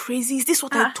you crazy? Is this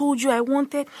what I told you I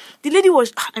wanted?" The lady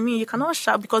was, I mean, you cannot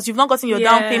shout because you've not gotten your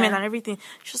down payment and everything.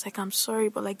 She was like, "I'm sorry,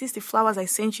 but like this, the flowers I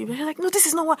sent you." But she's like, "No, this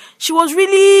is not what." She was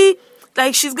really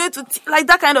like, she's going to like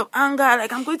that kind of anger.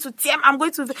 Like, I'm going to tear.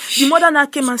 The mother now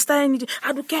came and started.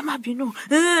 I don't care, you know.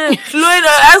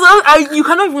 You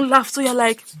cannot even laugh. So you're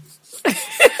like.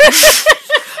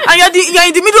 And you're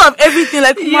in the middle of everything,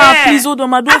 like, ma, please hold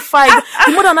on, ma, don't fight.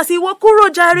 The mother now say,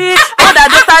 "Wakuro jare, all that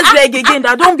daughter's leg again,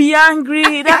 that don't be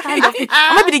angry," that kind of thing.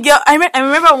 Or maybe the girl, I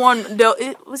remember one,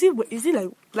 is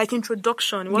it like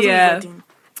introduction? It wasn't wedding.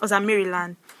 It was at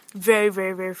Maryland. Very,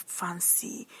 very, very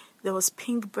fancy. There was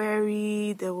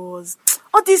Pinkberry, there was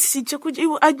all this I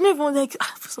don't even like,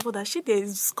 first of all, that shit there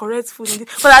is correct food in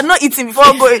this, but I'd not eaten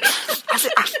before going. I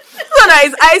said, so that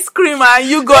is ice cream and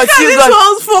yogurt. This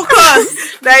one's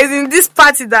focus. That is in this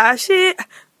party that she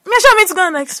meant to go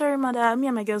and like, "Sorry, mother, me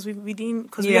and my girls, we didn't,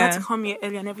 because we had to come here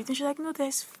early and everything." She's like, "No,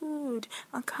 there's food,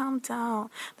 and calm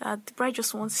down. That the bride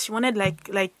just she wanted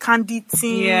like candy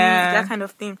things, that kind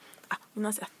of thing." You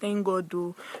know, thank God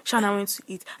though. Shana went to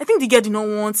eat. I think the girl did not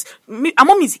want. Her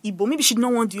mom is Igbo. Maybe she did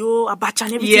not want the whole abacha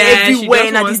and everything everywhere.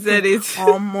 She just wanted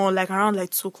it. More like around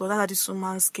like 2 o'clock. That's how this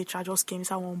woman's caterer just came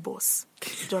inside one bus.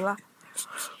 Jola.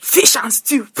 Fish and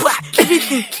stew,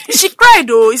 everything. She cried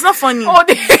though. It's not funny. Oh,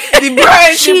 the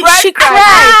bride. She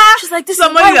cried. She's like, "This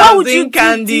somebody why would you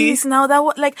candy do this now? That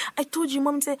like I told you,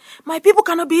 mom said my people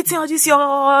cannot be eating all this your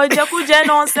jakuje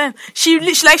nonsense."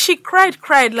 She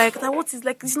cried like that. What is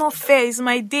like? It's not fair. It's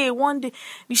my day. One day,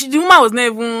 the woman was not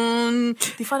even.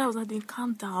 The father was not doing.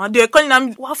 Calm down. They were calling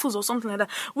them waffles or something like that.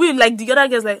 We like the other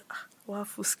girls like.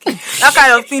 Waffle skin, that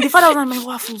kind of thing. The father was like, "My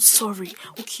waffle, sorry.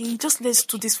 Okay, just let's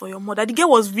do this for your mother." The girl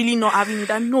was really not having it.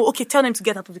 That no, okay, tell them to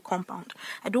get out of the compound.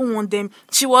 I don't want them.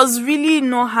 She was really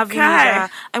not having it.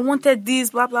 I wanted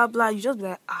this, blah blah blah. You just be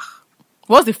like,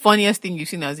 What's the funniest thing you've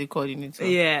seen as a coordinator?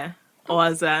 Yeah, or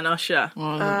as an usher?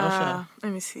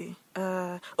 Let me see.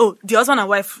 The husband and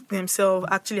wife themselves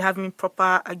actually having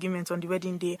proper arguments on the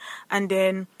wedding day, and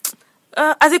then.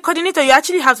 As a coordinator, you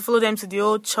actually have to follow them to the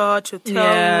old church,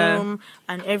 hotel room,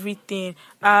 and everything.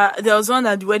 There was one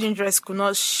that the wedding dress could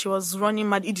not. She was running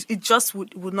mad. It just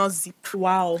would not zip.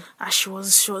 Wow. And she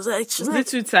was like, "Is it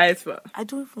too tight for?" I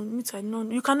don't even need to. I know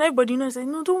you can. Everybody knows. Like,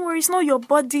 "No, don't worry. It's not your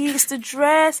body. It's the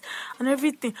dress and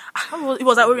everything." It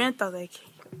was at Oriental. Like,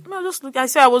 I just look. I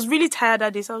said I was really tired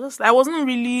that day. So I wasn't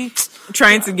really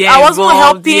trying to get. I wasn't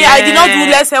helping. Yeah. I did not do.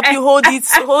 Let's help you hold it,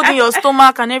 holding your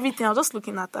stomach and everything. I was just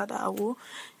looking at that.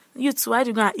 You too. Why did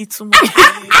you go and eat too much?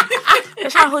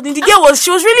 Holding. The girl she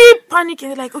was really panicking.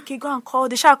 They're like, "Okay, go and call."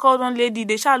 They shall call one lady.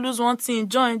 They shall lose one thing.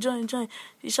 Join.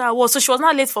 They shall was. So she was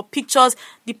not late for pictures.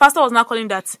 The pastor was now calling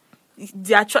that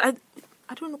the actual.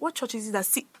 I don't know what church is it that.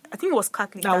 I think it was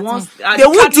Catholic. They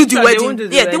won't do the wedding.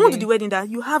 They won't do the wedding. That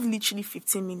you have literally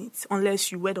 15 minutes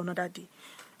unless you wed another day.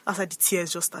 After the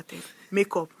tears just started,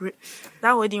 makeup.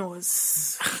 That wedding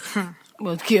was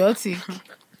chaotic.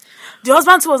 The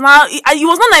husband was now. He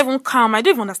was not even calm. I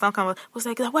don't even understand calm. He was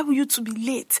like, "Why will you two be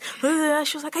late?"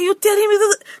 She was like, "Are you telling me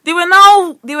this?" They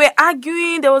were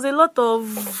arguing. There was a lot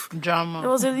of drama.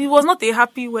 It was not a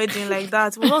happy wedding like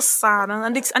that. It was just sad,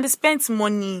 and they spent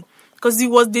money. Because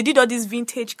they did all these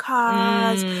vintage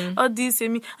cars, all this,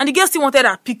 and the girls still wanted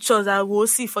our pictures. I will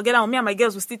see. Forget that. Me and my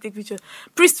girls will still take pictures.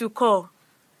 Priest will call.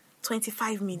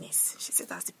 25 minutes. She said,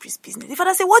 "That's the priest business." The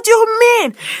father said, "What do you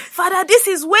mean? Father, this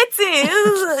is waiting."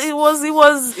 It was.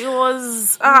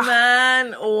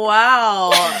 Man,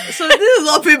 wow. So this is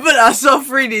what people are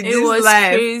suffering in this life. It was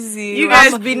crazy. You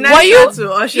guys be nice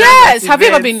to usher. Yes. Have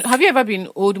you ever been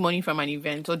owed money from an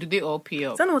event, or do they all pay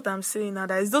up? That's not what I'm saying now.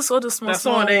 That is those all the small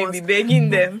someone that you be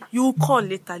begging them. You call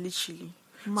later, literally.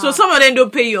 Ma. So some of them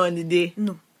don't pay you on the day?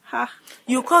 No.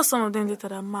 You call some of them later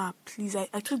that, "Ma, please,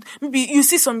 I took." Maybe you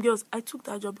see some girls, "I took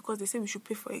that job because they say we should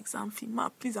pay for exam fee. Ma,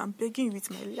 please, I'm begging you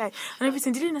with my life and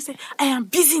everything." They didn't say, "I am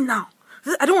busy now."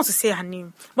 I don't want to say her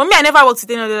name, but me, I never worked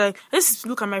with anyone. Like, let's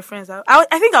look at my friends.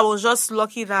 I think I was just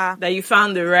lucky that you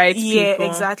found the right people. Yeah,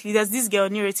 exactly. There's this girl,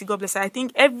 Nireti, God bless her. I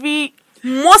think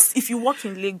if you work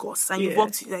in Lagos and you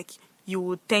worked like. You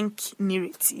would thank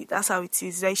Nireti. That's how it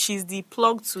is. Like, she's the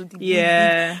plug to the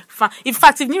big fan. In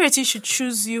fact, if Nireti should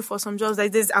choose you for some jobs,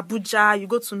 like there's Abuja, you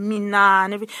go to Mina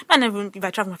and everything. Man, even if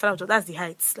I travel my father, that's the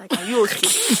heights. Like, are you okay?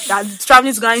 That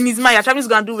traveling to go in his mind, you're traveling to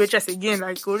go and do waitress again,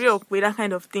 like Korea, that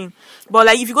kind of thing. But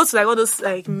like, if you go to like all those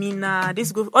like Mina,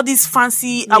 all these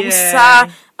fancy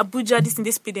Abuja, this thing,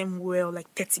 they pay them well,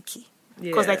 like 30K.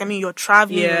 Because, like, I mean, you're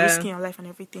traveling, you're risking your life and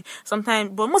everything.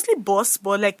 Sometimes, but mostly bus.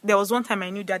 But, like, there was one time I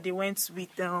knew that they went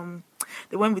with on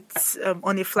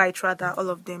a flight, rather, all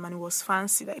of them, and it was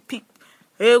fancy. Like, hey,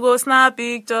 go snap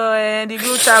picture, and the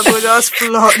group chat will just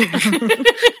flood.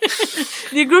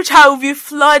 The group chat will be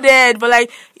flooded. But,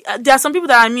 like, there are some people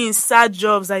that are in sad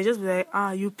jobs that just be like,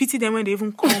 you pity them when they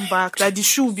even come back. Like, the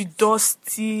shoe will be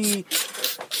dusty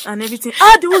and everything.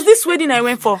 There was this wedding I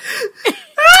went for.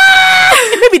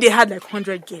 Maybe they had like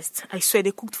 100 guests. I swear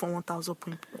they cooked for 1,000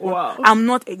 people. Wow. I'm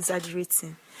not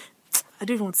exaggerating. I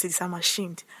don't even want to say this. I'm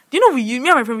ashamed. Do you know me and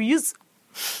my friend, we use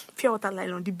pure water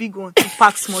nylon, the big one, to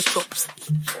pack small chops.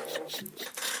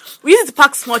 We used to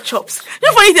pack small chops. You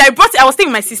know, funny thing, I was staying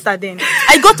with my sister then.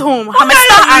 I got home, and my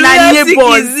sister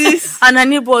and her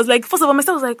neighbors, like, first of all, my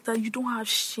sister was like, that you don't have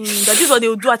shame, that this is what they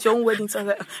will do at your own wedding. So I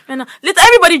was like, man, later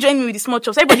everybody joined me with the small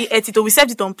chops. Everybody ate it, or we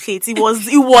served it on plates. It was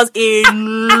a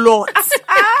lot.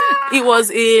 It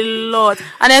was a lot.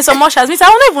 And then some ushers,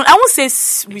 I won't say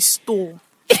we stole.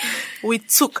 We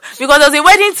took, because there was a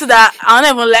wedding to that. I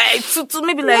don't even like to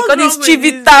maybe like all this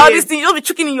chivita, all these things. You'll be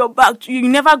chucking in your bag. You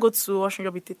never go to washroom.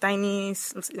 You'll be the tiny,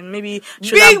 maybe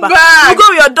big bag. You go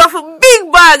with your duffel,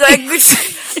 big bag like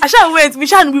this. I shall wait. We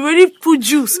already put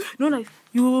juice. No, like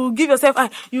you give yourself.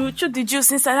 You choke the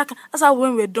juice inside. That's how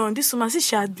when we're done. This woman,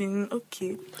 she had been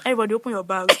okay. Everybody, open your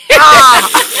bag.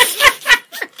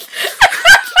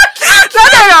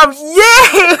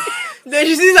 Yeah. Then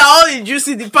she sees that all the juice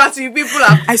in the party, people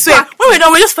are. I swear, when we were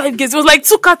done, we just 5 guests. It was like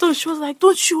 2 cartons. She was like,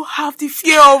 "Don't you have the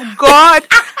fear of God?"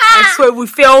 I swear, we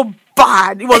felt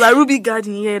bad. It was a Ruby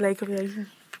Garden here, like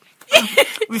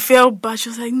we felt bad. She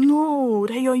was like, "No,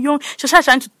 that you're young." She was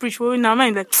trying to preach. We're in our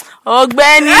mind like, "Oh,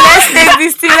 Benny, let's take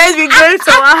this thing. Let's be going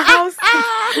to our house."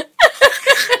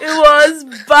 It was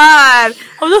bad.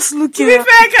 I was just looking. To be fair,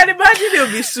 I can imagine it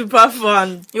would be super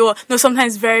fun. No,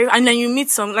 sometimes very, and then you meet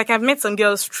some. Like I've met some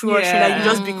girls through that you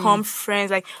just become friends.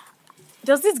 Like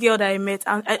there's this girl that I met,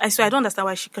 and I swear I don't understand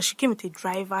why because she came with a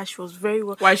driver. She was very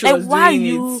well. Why she was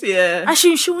doing it? Yeah. And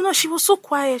she was so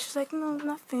quiet. She's like, no,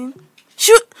 nothing.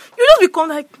 You just become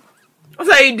like, what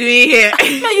are you doing here?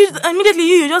 Immediately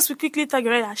you just quickly tag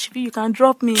your right. You can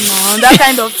drop me now. That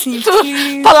kind of thing.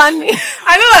 I know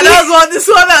that was what this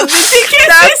one has been thinking.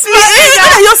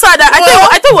 I just saw that.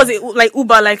 I thought it was like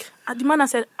Uber. Like the man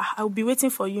said, I'll be waiting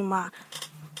for you, ma.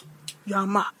 You are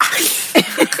ma.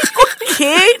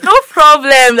 Okay, no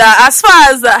problem. That as far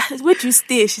as where do you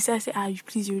stay? She said,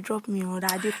 please, you drop me or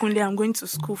that I'm going to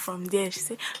school from there. She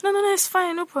said, no, it's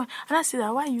fine, no problem. And I said,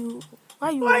 why are you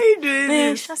doing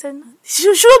this? She said,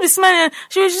 she should be smiling.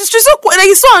 She's so quiet, like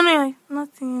it's so annoying.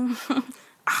 Like, nothing.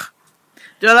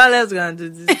 Jola, let's go and do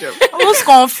this job. I was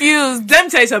confused. Let me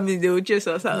tell you something, they will chase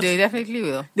us out. They definitely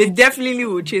will. They definitely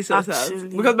will chase us out.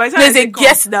 Because by the time there's a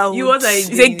guest that will. It's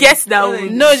a guest that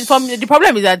will. No, the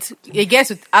problem is that a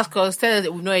guest would ask us, tell us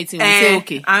that we know it, we say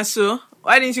okay. And so,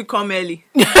 why didn't you come early?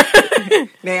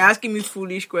 They're asking me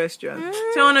foolish questions.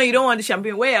 So, no, you don't want the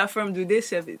champagne. Where you are from, do they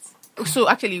serve it? So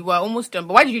actually, we're almost done.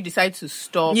 But why did you decide to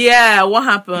stop? Yeah, what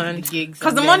happened?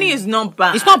 Because the money is not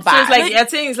bad. It's not bad. So it's like I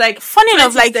think it's like funny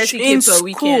enough, like in per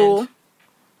weekend. School,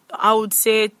 I would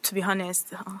say, to be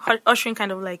honest, ushering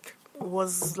kind of like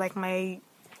was like my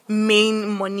main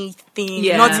money thing.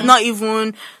 Yeah. Not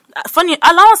even funny.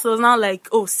 Allowance was now like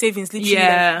savings. Literally,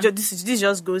 yeah. Like, this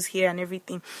just goes here and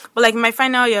everything. But like my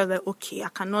final year, I was like, okay, I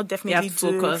cannot definitely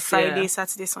do Friday,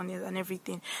 Saturday, Sundays, and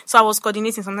everything. So I was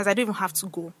coordinating. Sometimes I don't even have to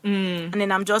go, and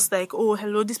then I'm just like, oh,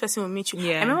 hello, this person will meet you.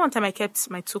 Yeah. I remember one time I kept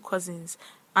my 2 cousins.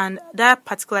 And that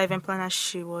particular event planner,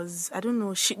 she was, I don't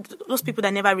know, those people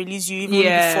that never release you even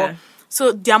before.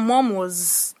 So their mom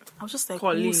was, I was just like,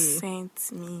 who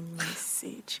sent me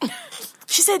message?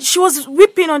 She said she was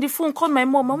weeping on the phone, called my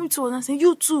mom. Mommy too, and I said,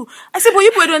 you too. I said, but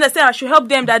you people don't understand. I should help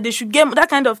them, that they should get that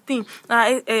kind of thing,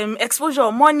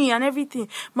 exposure, money, and everything.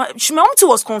 My mom too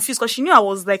was confused because she knew I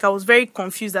was very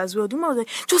confused as well. The mom was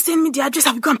like, just send me the address.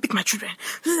 I will go and pick my children.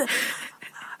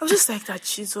 I was just like that,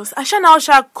 Jesus. I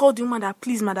shall call the woman that,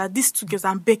 please, man, that these 2 girls,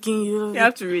 I'm begging you. You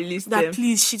have to release that them.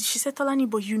 Please. She said, Tolani,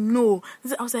 but you know.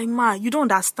 I was like, ma, you don't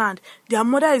understand. Their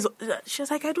mother is, she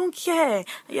was like, I don't care.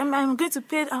 I'm going to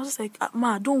pay. I was just like,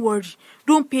 ma, don't worry.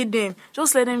 Don't pay them.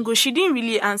 Just let them go. She didn't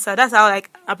really answer. That's how, like,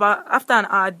 after an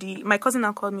hour, my cousin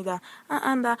now called me that,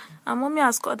 and mommy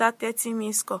has called that 30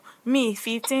 missed call. Me,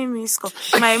 15 missed call.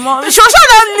 My mom, she was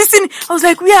not listening. I was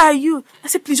like, where are you? I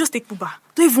said, please, just take Uber.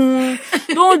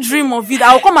 Don't dream of it.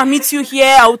 I'll come and meet you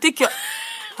here. I'll take your...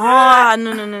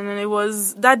 No. It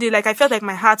was that day. Like I felt like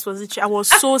my heart was itchy. I was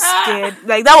so scared.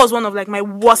 Like that was one of like my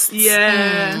worst.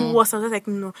 Yeah. Worst. I was like,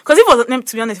 no. Because if it was,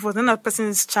 to be honest, if it was another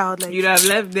person's child, like you'd have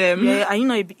left them. Yeah,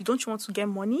 and don't you want to get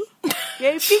money?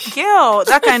 You're a big girl.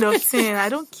 That kind of thing. I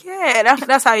don't care.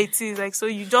 That's how it is. Like so,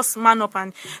 you just man up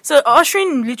and so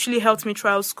ushering literally helped me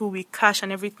throughout school with cash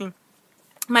and everything.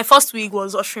 My first week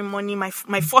was ushering money. My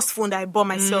first phone that I bought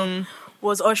myself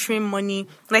was ushering money.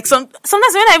 Like sometimes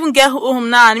when I even get home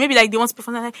now and maybe like they want to pay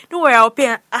for something, like, don't worry, I'll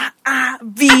pay.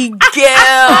 Big girl,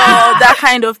 that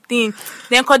kind of thing.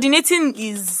 Then coordinating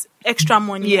is extra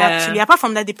money actually. Apart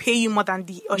from that, they pay you more than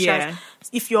the ushers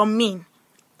if you're mean.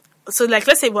 So like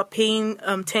let's say we're paying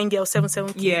 10 girls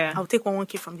 7K. I'll take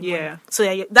 1K from the money.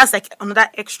 So that's like another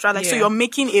extra. Like so you're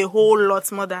making a whole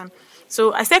lot more than.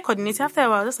 So I started coordinating. After a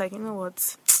while, I was just like, you know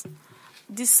what?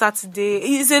 This Saturday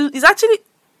is actually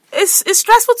it's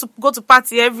stressful to go to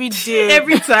party every day.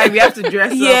 Every time you have to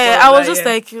dress up. I was just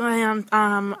like,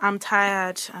 I'm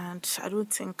tired and I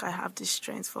don't think I have the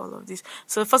strength for all of this.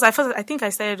 So first I think I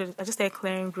just started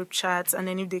clearing group chats, and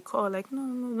then if they call, like, no,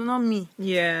 not me.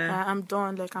 I'm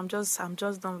done. Like I'm just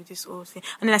done with this whole thing.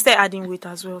 And then I started adding weight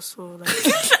as well. So like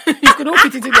you couldn't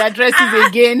fit it in their dresses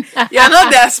again. You're not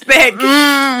their spec.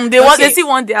 They still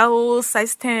want their whole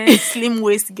size 10 slim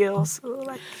waist girls. So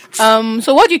like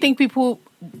so how do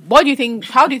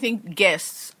you think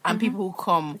guests and people who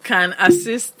come can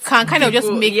assist, can kind of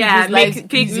just make people's lives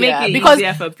easier? Make it because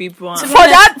easier for people. For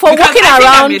walking around,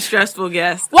 I'm a stressful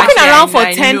guest. Walking around for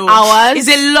 10 hours is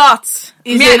a lot.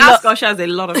 May I ask ushers a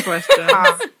lot of questions?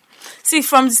 See,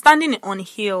 from standing on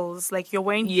heels, like you're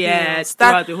wearing heels,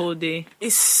 throughout the whole day,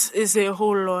 is a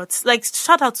whole lot. Like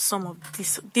shout out to some of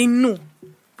this, they know,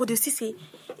 but they still say,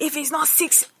 if it's not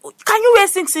 6, can you wear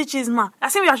 6 inches, ma? I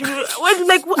say we actually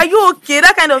like, are you okay?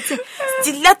 That kind of thing.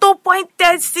 Stiletto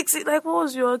pointed 6. Like, what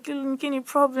was your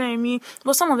problem?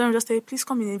 But some of them just say, please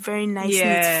come in a very nice,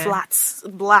 neat, flat,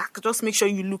 black. Just make sure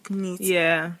you look neat.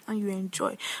 And you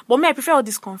enjoy. But me, I prefer all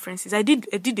these conferences. I did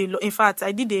a lot. In fact,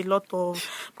 I did a lot of,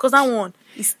 because that one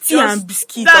is tea and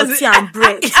biscuit or tea and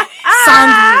bread,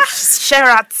 sandwich,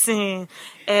 Sheraton.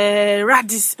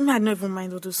 Radish. I don't even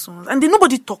mind all those songs, and then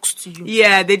nobody talks to you.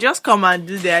 They just come and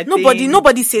do their thing.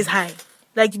 Nobody says hi.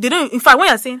 Like they don't. In fact, when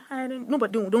you're saying hi,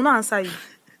 nobody don't answer you.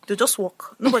 They just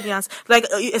walk. Nobody answers. Like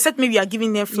except maybe you're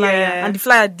giving them flyer, and the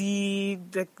flyer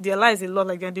their lies a lot.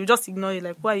 Like they just ignore you.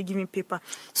 Like, why are you giving paper?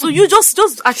 So you just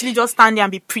actually just stand there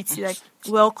and be pretty. Like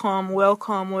welcome.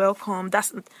 That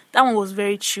one was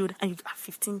very chilled, and you got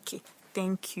 15K.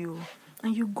 Thank you,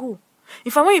 and you go.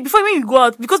 Before you go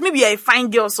out, because maybe you're a fine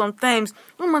girl sometimes,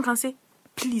 one man can say,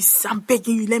 please, I'm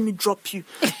begging you, let me drop you.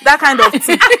 That kind of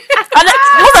thing. And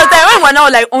most of the time, when we're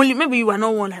not like only, maybe you are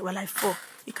not one, like we're like 4.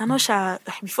 You cannot share,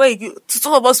 before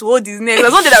two of us will hold his neck.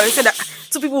 There's one day that we said that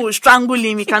 2 people will strangle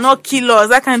him, he cannot kill us,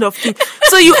 that kind of thing.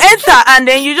 So you enter and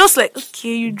then you just like,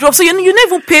 okay, you drop. So you don't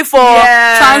even pay for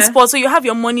transport. So you have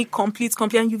your money complete,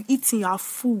 and you've eaten, you are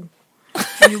full.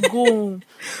 And you go home.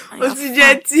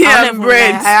 Tea and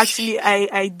bread.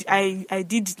 I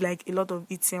did like a lot of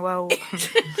eating. Wow.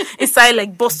 Inside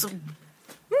like bus.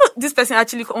 This person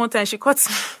actually one time she caught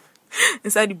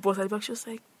inside the bus at the back. She was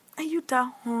like, "Are you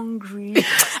that hungry?"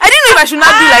 I didn't know if I should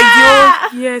not be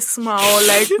like, yes, ma, or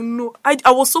like no.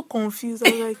 I was so confused.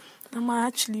 I was like, Mama,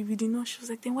 actually we did not. She was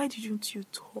like, then why didn't you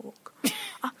talk?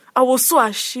 I was so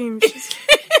ashamed.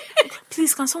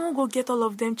 Please, can someone go get all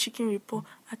of them chicken report?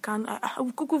 I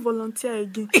will cook volunteer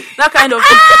again. That kind of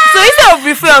thing. So instead of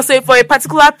referring, I'll say for a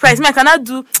particular price,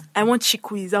 I want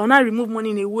chickweed. I will not remove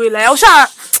money in a way. Like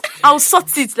I'll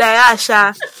sort it like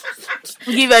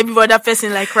give every other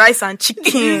person like rice and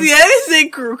chicken. Say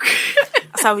crook.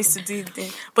 That's how we used to do it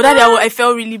then. But that day I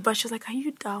felt really bad. She was like, are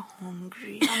you that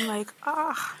hungry? I'm like,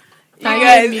 You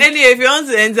guys, anyway, if you want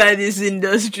to enter this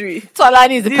industry,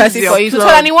 Tolani is the person for you. So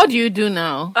Tolani, what do you do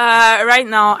now? Right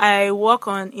now, I work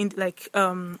on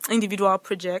individual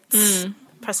projects,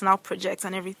 personal projects,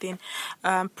 and everything.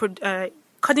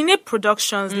 Coordinate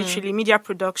productions, literally media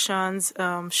productions,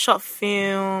 short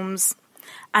films.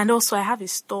 And also, I have a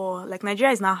store. Like,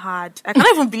 Nigeria is not hard. I can't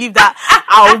even believe that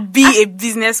I'll be a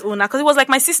business owner, because it was like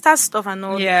my sister's stuff and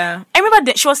all. Yeah. I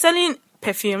remember she was selling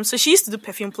perfume. So she used to do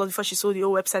Perfume Plus before she sold the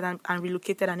whole website and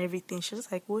relocated and everything. She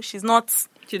was like, well, she's not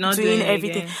doing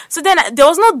everything. So then there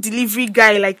was no delivery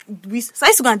guy so I used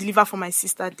to go and deliver for my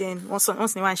sister then. Once in a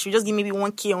while, she would just give maybe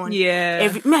 1K on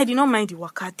every. I did not mind the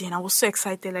worker then. I was so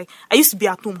excited. Like, I used to be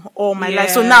at home all my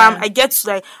life. So now I get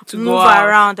to move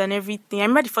around and everything. I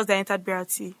remember the first day I entered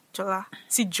BRT. Jola,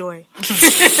 see joy.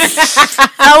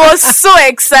 I was so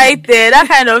excited, that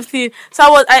kind of thing. So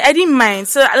I didn't mind.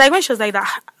 So like when she was like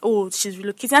that, oh, she's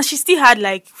relocating, and she still had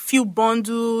like few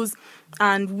bundles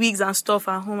and wigs and stuff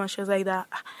at home, and she was like that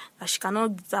she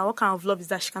cannot. That what kind of love is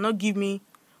that? She cannot give me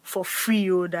for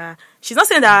free, or that she's not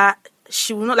saying that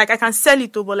she will not, like, I can sell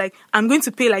it, but like I'm going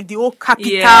to pay like the whole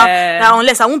capital. That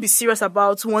unless I won't be serious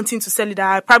about wanting to sell it,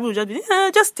 that I probably will just be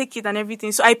just take it and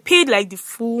everything. So I paid like the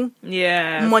full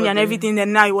money and everything.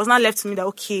 Then now it was not left to me that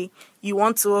okay, you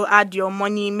want to add your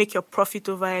money, make your profit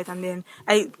over it, and then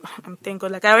I'm thank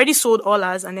God, like I already sold all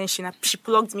ours, and then she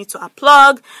plugged me to a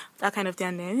plug, that kind of thing,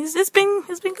 and then it's been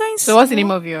going. So what's the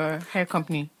name of your hair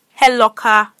company?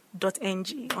 Hairlocker.ng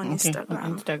on Instagram.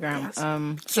 On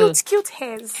Instagram. Yes. Cute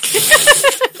hairs.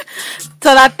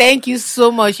 Tola, thank you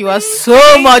so much. You are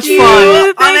so much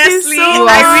fun. Honestly,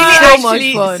 I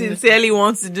really sincerely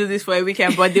want to do this for a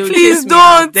weekend, but they will please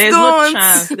don't. There's no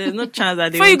chance. There's no chance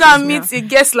that they will. Before you go and meet a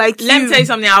guest like Let me tell you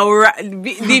something.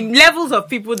 The levels of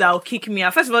people that will kick me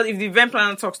out. First of all, if the event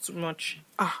planner talks too much,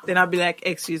 then I'll be like,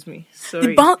 excuse me,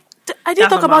 sorry. I didn't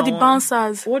talk about the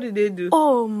bouncers. What did they do?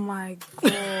 Oh my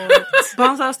God.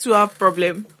 Bouncers too have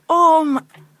problem. Oh my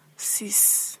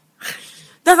sis.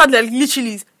 That's how like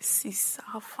literally is. Sis,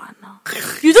 how far now?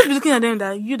 You just be looking at them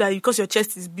that because your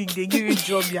chest is big, they give you a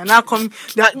job, you're now coming.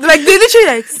 Like they literally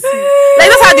like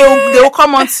that's how they will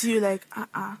come on to you like,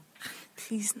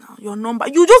 please now, your number.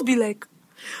 You just be like,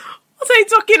 what are you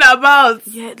talking about?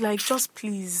 Yeah, like just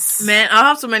please. Man, I'll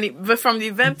have so many. But from the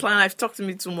event plan, I've talked to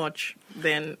me too much.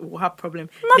 Then we'll have problem.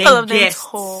 Not then all of them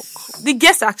talk. The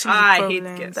guest actually. I problem.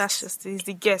 hate guests. That's just it's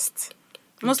the guest.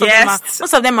 Most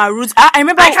of them are rude. I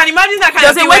remember. I can imagine that kind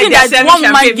of thing where they're selling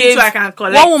champagne gave, so I can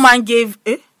collect. One woman gave.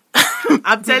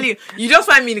 I'm telling you just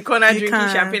find me in the corner drinking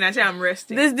champagne. I say I'm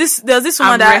resting. There was this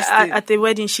woman that at the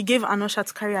wedding she gave Anosha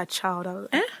to carry a child. I was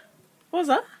like, What's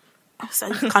that?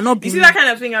 It cannot be. You see that kind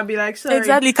of thing? I'll be like, sorry.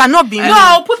 Exactly, it cannot be. No,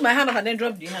 I'll put my hand up and then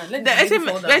drop the hand.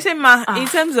 Let's say, in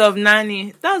terms of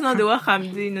nanny, that's not the work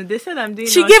I'm doing. They said I'm doing.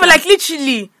 She gave like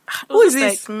literally. Who is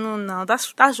this? Like, no,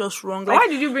 that's just wrong. Like, why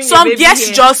did you bring some baby guests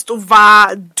here? Just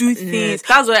overdo things?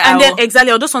 That's what and then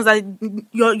exactly all those ones that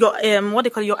your what they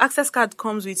call it, your access card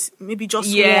comes with maybe just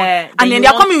one, and then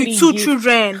they're coming with two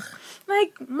children.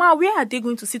 Like, ma, where are they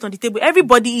going to sit on the table?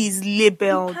 Everybody is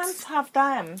labeled. You can't have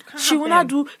them. She will not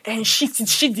do and shit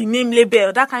the name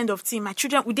label, that kind of thing. My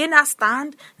children, would they not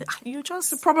stand? You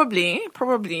just probably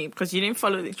because you didn't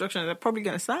follow the instructions. They're probably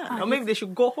gonna stand, or maybe they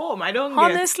should go home. I don't.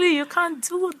 Honestly, you can't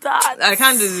do that. I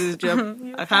can't do this job.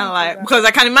 I can't because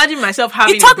I can imagine myself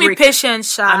having. It taught me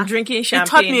patience, Sha. I'm drinking champagne. It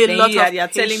taught me a lot of patience. You're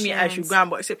telling me I should go and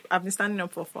but I've been standing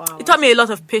up for 4 hours. It taught me a lot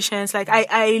of patience. Like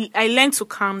I learned to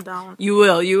calm down. You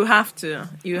will. You have to.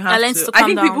 You have to. I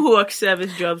think people who work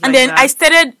service jobs and like then that, I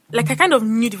started like I kind of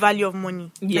knew the value of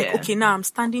money. Yeah. Like, okay, now I'm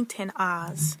standing 10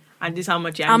 hours. And this is how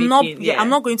much I'm making. I'm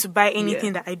not going to buy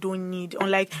anything that I don't need. Or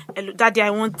like, that day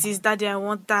I want this, that day I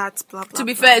want that, blah, blah, to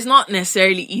be blah. fair, it's not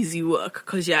necessarily easy work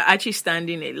because you're actually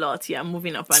standing a lot. You're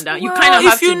moving up and down. You kind of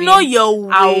have to be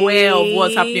aware of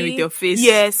what's happening with your face.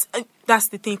 Yes, that's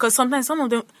the thing. Because sometimes some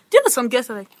of them, do you know some guests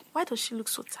are like, why does she look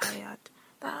so tired?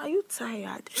 Are you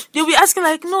tired? They'll be asking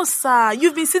like, no, sir,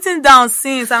 you've been sitting down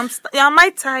since. Am I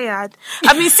tired?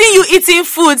 I've been seeing you eating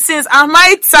food since. Am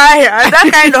I tired? That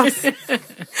kind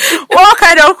of, what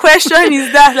kind of question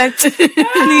is that? Like,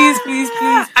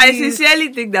 please. I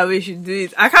sincerely think that we should do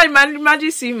it. I can't imagine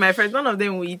seeing my friends. None of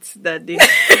them will eat that day.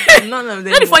 None of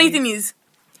them. The funny thing is,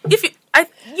 if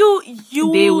you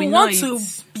want to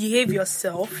behave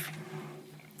yourself.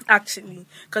 Actually,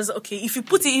 because okay, if you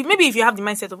put it, maybe if you have the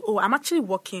mindset of, oh, I'm actually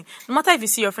working, no matter if you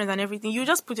see your friends and everything, you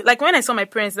just put it, like when I saw my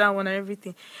parents that one and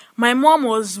everything, my mom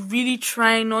was really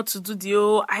trying not to do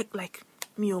the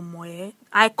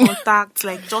eye contact,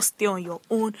 like just stay on your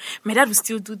own. My dad would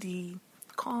still do the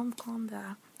calm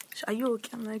down. Are you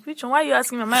okay? I'm like, which one? Why are you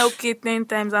asking me? Am I okay 10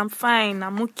 times? I'm fine.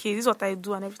 I'm okay. This is what I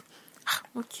do and everything.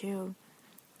 Okay.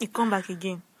 You come back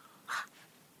again.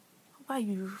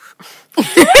 You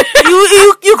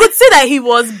could say that he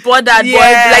was bothered, but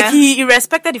like he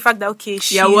respected the fact that okay,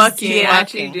 she's working,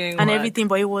 actually doing and work. Everything,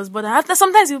 but he was bothered.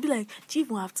 Sometimes he'll be like, do you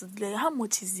even have to, like, how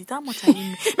much is it? How much are you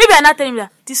making? Maybe I'm not telling him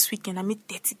that this weekend I made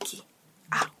 30K.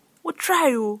 We'll try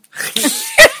you.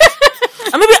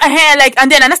 And maybe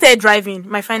and then I started driving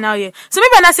my final year. So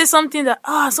maybe I say something that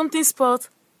something spoiled.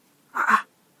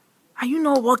 Are you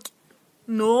not working?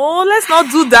 No, let's not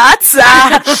do that.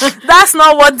 That's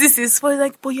not what this is for.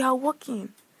 Like, but you are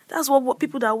working. That's what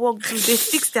people that work do. They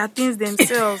fix their things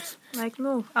themselves. Like,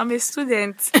 no, I'm a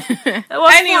student. Anyway,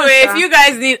 if you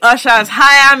guys need ushers,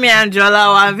 hire me and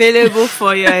Jola. We're available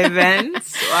for your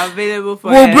events.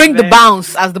 We'll bring the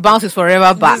bounce, as the bounce is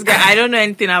forever back. This guy, I don't know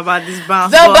anything about this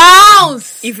bounce. The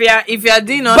bounce! If you're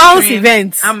doing bounce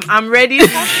events, I'm ready.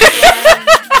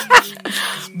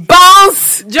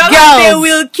 Bounce Jola, girls. they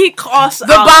will kick us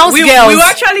the out. Bounce girls. We will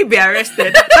actually be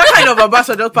arrested. That kind of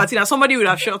ambassador party, now somebody would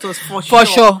have shot us for sure. For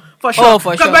sure. Oh,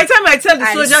 for sure. By the time I tell the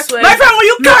soldier, my friend, will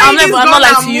you no, carry this gun? I'm not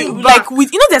like to you. Like,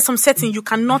 with, there's some setting you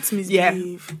cannot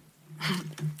misbehave.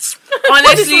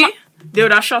 Honestly, they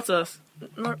would have shot us.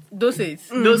 Doses.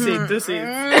 Doses.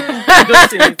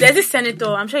 There's this senator,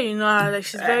 I'm sure you know her, like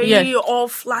she's very all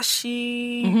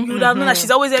flashy. You would have known that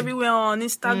she's always everywhere on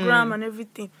Instagram and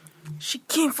everything. She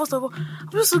came, first of all, I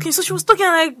was just looking, so she was talking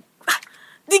like,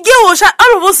 the girl was,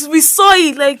 all of us, we saw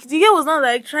it, like, the girl was not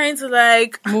like trying to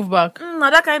like move back.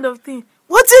 That kind of thing.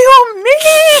 What do you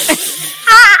mean?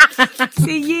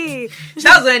 Say yeah.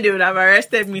 That's when they would have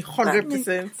arrested me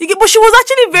 100%. But she was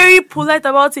actually very polite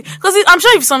about it. Because I'm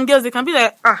sure if some girls, they can be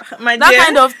like, my that dear.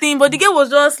 kind of thing. But the girl was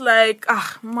just like,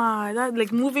 that,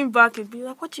 like moving back and be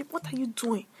like, what are you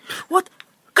doing? What?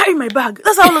 Carry my bag.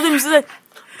 That's how all of them say.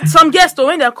 Some guests,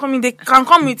 when they're coming, they can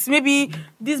come with maybe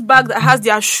this bag that has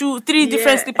their shoe, 3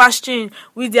 different slippers chain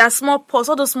with their small paws,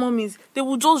 all those mummies. They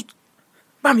will just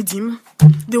Bamidim.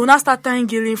 They will not start tying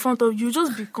girl in front of you.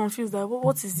 Just be confused like,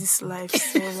 what is this life?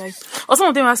 So, like, or some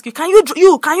of them ask you, can you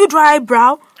draw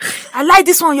eyebrow? I like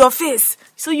this one on your face.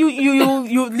 So you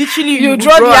literally you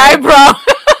draw the eyebrow.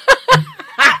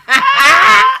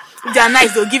 If they're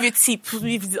nice, they'll give you tip.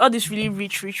 If all these really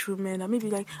rich women, and maybe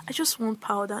like, I just want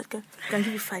powder. I can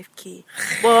give you 5K.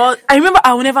 But I remember,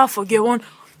 I will never forget one.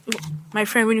 My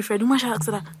friend Winifred, woman asked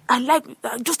her, I like,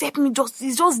 just help me,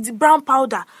 it's just the brown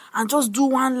powder and just do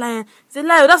one line. She said,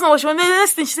 "Lie, that's not what she wanted." The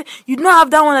next thing she said, you don't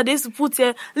have that one that they used to put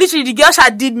here. Literally, the girl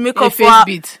she did makeup for her.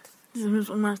 Beat. This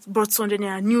woman brought 200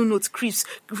 naira, new notes, creeps,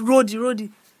 roadie.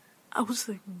 I was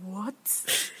like, what?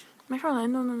 My friend was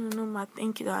like, no, ma,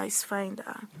 thank you, it's fine.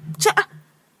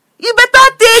 You better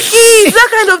take it! That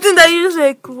kind of thing that you just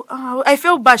like, I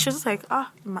felt bad. She was just like,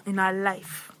 in her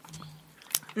life.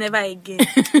 Never again.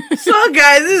 So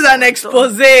guys, this is an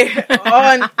expose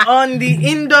on the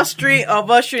industry of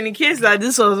ushering. In case that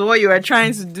this was what you were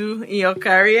trying to do in your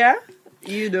career,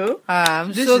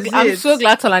 I'm so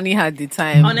glad Tolani had the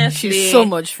time. Honestly, she's so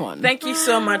much fun. Thank you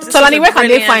so much. Tolani, where can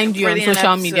they find you on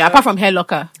social media apart from Hair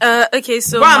Locker? Okay,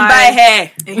 so go and buy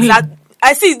hair. Exactly.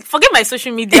 I see. Forget my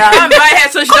social media. Go and buy hair.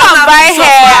 So she come and buy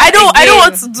hair. I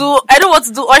don't want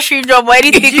to do ushering job or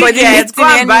anything. Go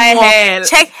and buy hair.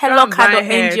 Check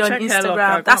hellocar.ng on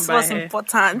Instagram. That's what's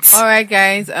important. All right,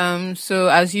 guys. So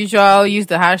as usual, use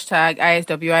the hashtag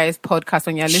ISWIS podcast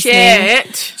when you're listening. Share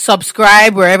it.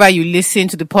 Subscribe wherever you listen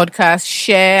to the podcast.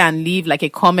 Share and leave like a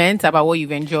comment about what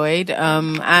you've enjoyed.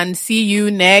 And see you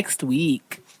next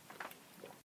week.